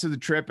 nights of the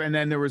trip. And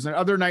then there was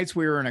other nights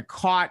we were in a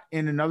cot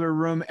in another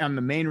room on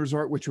the main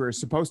resort, which we were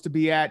supposed to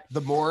be at.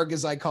 The morgue,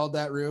 as I called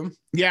that room.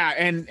 Yeah.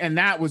 And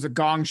that was a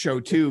gong show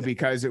too,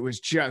 because it was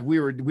just, we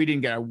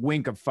didn't get a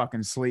wink of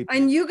fucking sleep.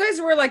 And you guys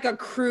were like a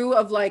crew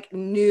of like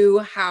knew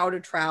how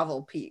to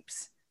travel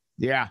peeps.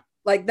 Yeah.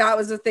 Like that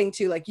was the thing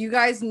too. Like you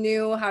guys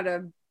knew how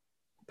to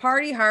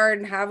party hard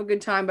and have a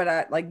good time, but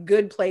at like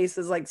good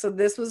places. Like, so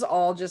this was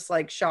all just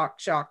like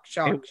shock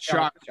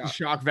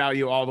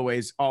value all the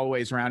ways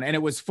around. And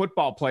it was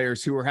football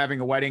players who were having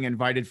a wedding,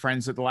 invited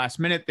friends at the last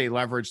minute. They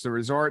leveraged the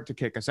resort to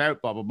kick us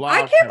out, blah, blah, blah. I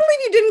can't believe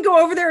you didn't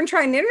go over there and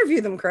try and interview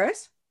them,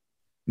 Chris.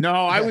 No,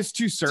 I was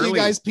too surly. Do you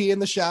guys pee in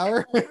the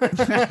shower?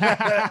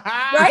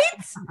 Right?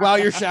 While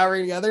you're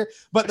showering together.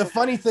 But the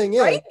funny thing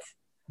is,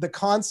 the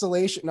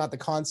consolation, not the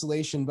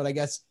consolation, but I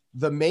guess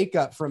the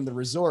makeup from the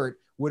resort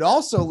would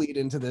also lead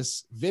into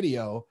this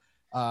video,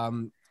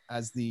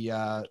 as the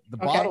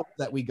bottles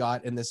that we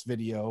got in this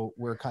video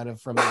were kind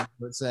of from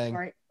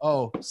saying,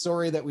 "Oh,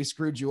 sorry that we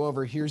screwed you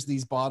over. Here's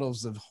these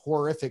bottles of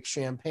horrific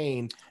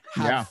champagne.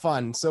 Have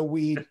fun." So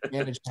we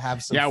managed to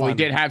have some fun. We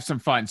did have some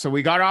fun. So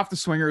we got off the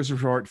swingers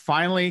resort,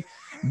 finally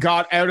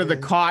got out of the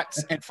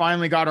cots, and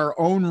finally got our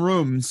own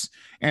rooms.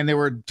 And there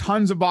were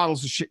tons of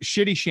bottles of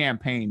shitty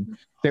champagne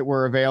that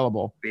were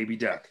available. Baby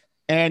Duck.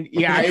 And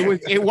yeah,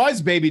 it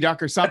was Baby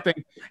Duck or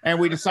something. And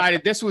we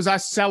decided this was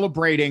us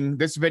celebrating.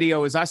 This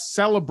video is us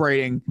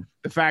celebrating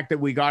the fact that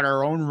we got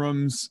our own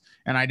rooms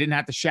and I didn't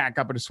have to shack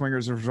up at a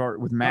swingers resort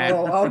with Matt.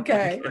 Oh,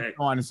 okay. So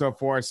on and so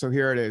forth. So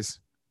here it is.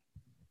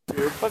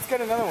 Let's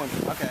get another one.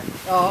 Okay.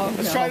 Oh,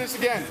 let's try this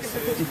again.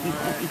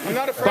 I'm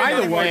not afraid. By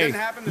the way,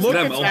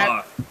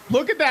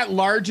 look at that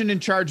large and in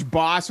charge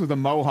boss with a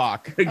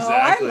mohawk.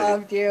 Exactly. Oh, I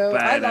loved you.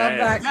 I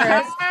love that,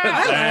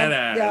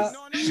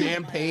 Chris.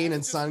 Champagne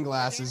and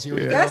sunglasses. Here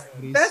we go.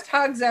 Best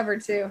hugs ever,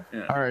 too.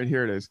 Yeah. All right,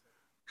 here it is.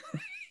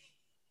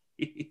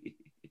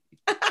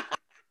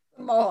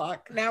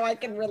 Mohawk. Now I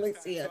can really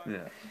see it.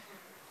 Yeah.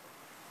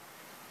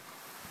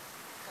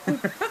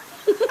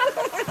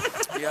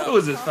 What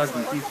was this,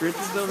 fucking Keith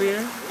Richards over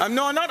here?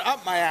 No, not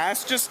up my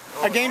ass, just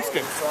against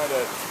it.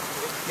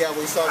 Yeah,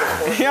 we saw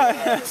the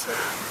Yeah.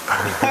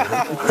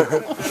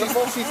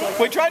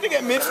 We tried to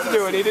get Mitch to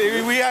do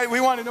it. We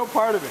wanted no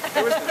part of it.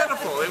 It was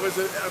pitiful. It was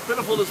a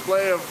pitiful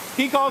display of...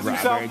 He calls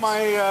himself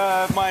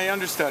my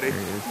understudy.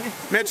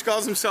 Mitch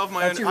calls himself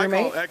my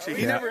roommate? Actually,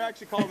 he never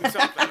actually called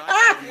himself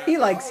that. He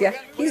likes you.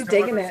 He's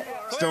digging it.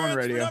 Stone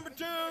Radio.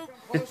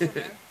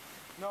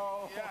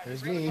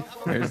 There's me.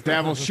 There's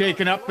Devil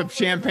shaking up the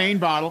champagne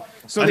bottle.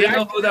 So I didn't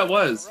know who that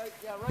was.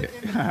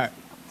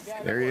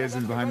 There he is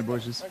in behind the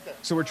bushes.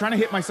 So we're trying to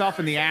hit myself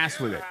in the ass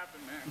with it.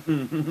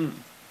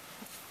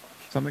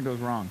 Something goes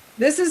wrong.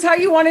 This is how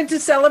you wanted to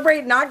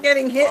celebrate not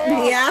getting hit in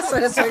the ass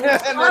at a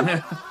swingers club?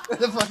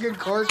 The fucking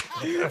cork.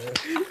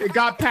 It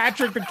got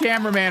Patrick, the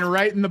cameraman,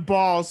 right in the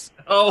balls.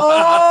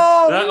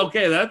 Oh.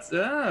 Okay, that's...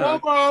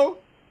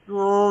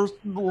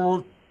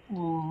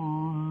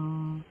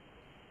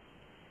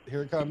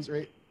 Here it comes,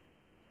 right?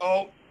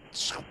 Oh.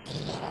 That's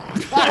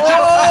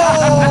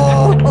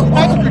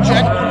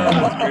projected.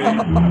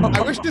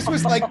 I wish this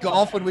was like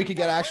golf when we could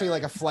get actually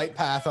like a flight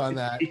path on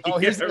that. Oh,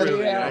 here's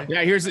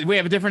we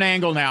have a different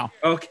angle now.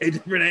 Okay,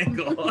 different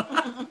angle.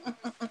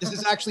 This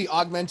is actually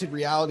augmented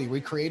reality.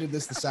 We created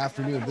this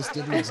afternoon. This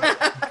didn't exist. Is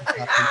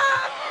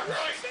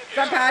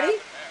that Patty?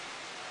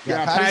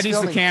 Yeah,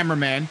 Patty's the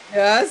cameraman.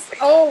 Yes.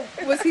 Oh,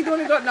 was he the one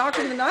who got knocked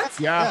in the nuts?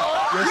 Yeah.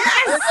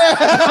 Yes!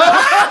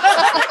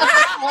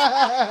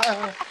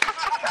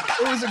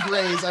 It was a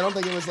graze. I don't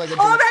think it was like a...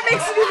 Oh, that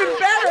makes it even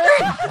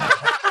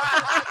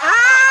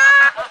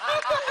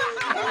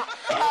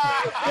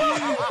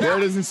better. There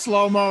it is in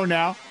slow-mo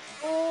now.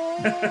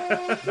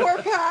 Oh,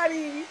 poor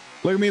Patty.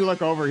 Look at me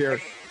look over here.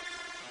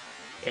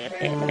 That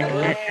is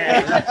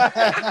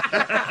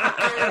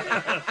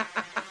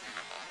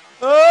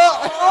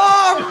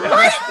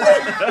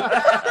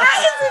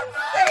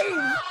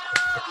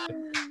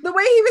insane. The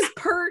way he was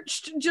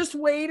perched, just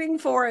waiting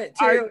for it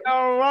I too.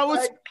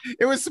 know.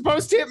 It was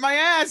supposed to hit my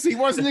ass. He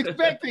wasn't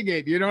expecting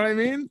it. You know what I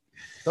mean?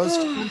 Those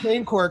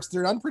champagne corks,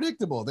 they're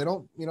unpredictable. They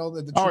don't,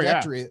 the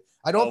trajectory.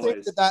 I don't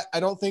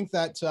think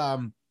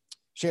that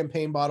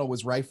champagne bottle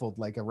was rifled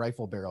like a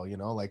rifle barrel,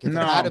 like if it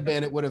had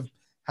been, it would have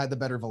had the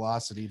better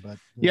velocity, but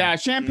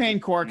champagne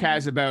cork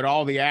has about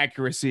all the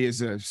accuracy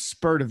as a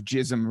spurt of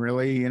jism,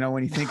 really.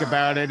 When you think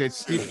about it,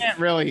 it's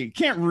you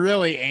can't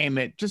really aim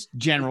it, just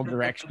general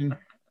direction.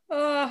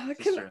 I'm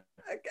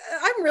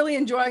really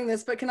enjoying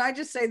this, but can I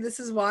just say this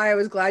is why I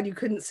was glad you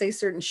couldn't say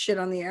certain shit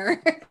on the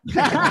air.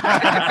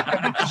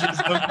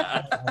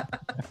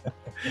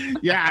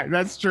 Yeah,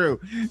 that's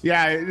true.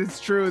 Yeah, it's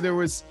true. There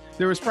was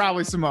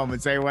probably some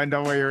moments,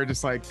 Wendell, where you were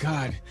just like,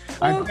 God,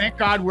 thank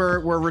God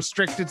we're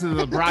restricted to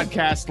the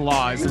broadcast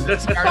laws. And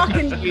that's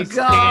fucking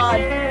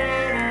God.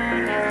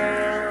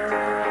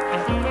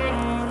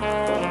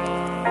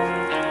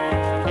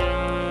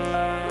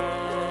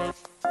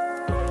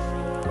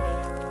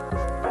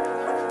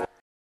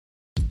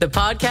 The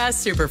Podcast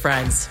Super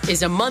Friends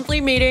is a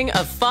monthly meeting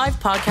of 5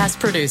 podcast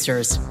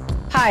producers.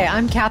 Hi,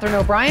 I'm Catherine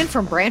O'Brien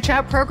from Branch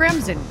Out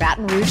Programs in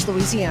Baton Rouge,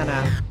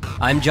 Louisiana.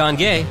 I'm John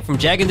Gay from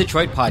Jag and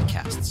Detroit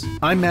Podcasts.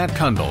 I'm Matt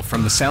Kundle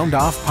from the Sound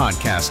Off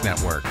Podcast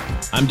Network.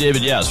 I'm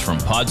David Yaz from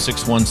Pod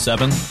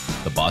 617,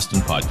 the Boston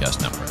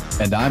Podcast Network.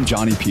 And I'm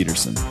Johnny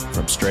Peterson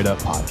from Straight Up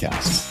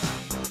Podcasts.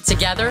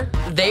 Together,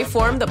 they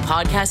form the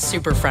Podcast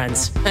Super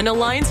Friends, an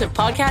alliance of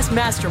podcast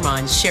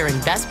masterminds sharing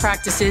best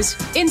practices,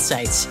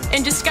 insights,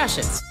 and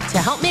discussions to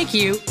help make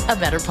you a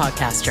better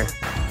podcaster.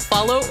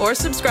 Follow or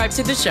subscribe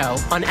to the show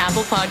on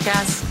Apple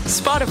Podcasts,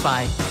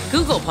 Spotify,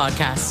 Google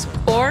Podcasts,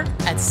 or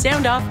at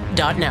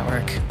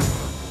soundoff.network.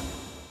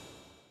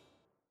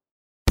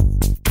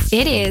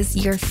 It is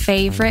your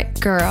favorite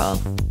girl.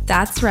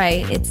 That's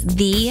right, it's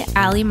the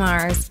Allie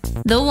Mars,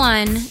 the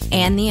one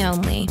and the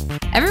only.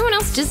 Everyone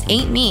else just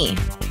ain't me.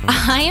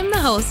 I am the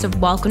host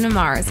of Welcome to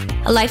Mars,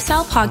 a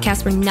lifestyle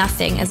podcast where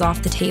nothing is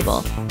off the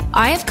table.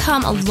 I have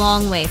come a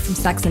long way from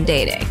sex and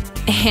dating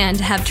and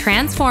have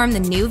transformed the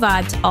new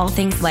vibe to all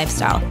things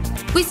lifestyle.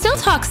 We still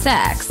talk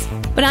sex,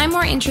 but I'm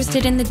more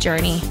interested in the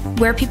journey,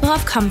 where people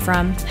have come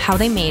from, how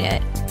they made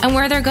it, and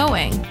where they're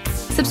going.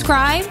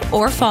 Subscribe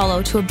or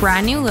follow to a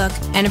brand new look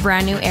and a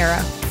brand new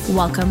era.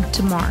 Welcome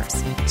to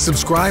Mars.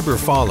 Subscribe or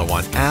follow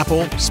on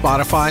Apple,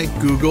 Spotify,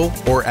 Google,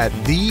 or at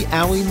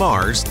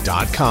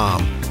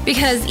thealliemars.com.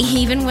 Because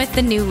even with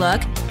the new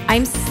look,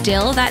 I'm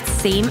still that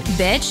same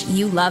bitch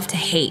you love to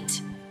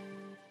hate.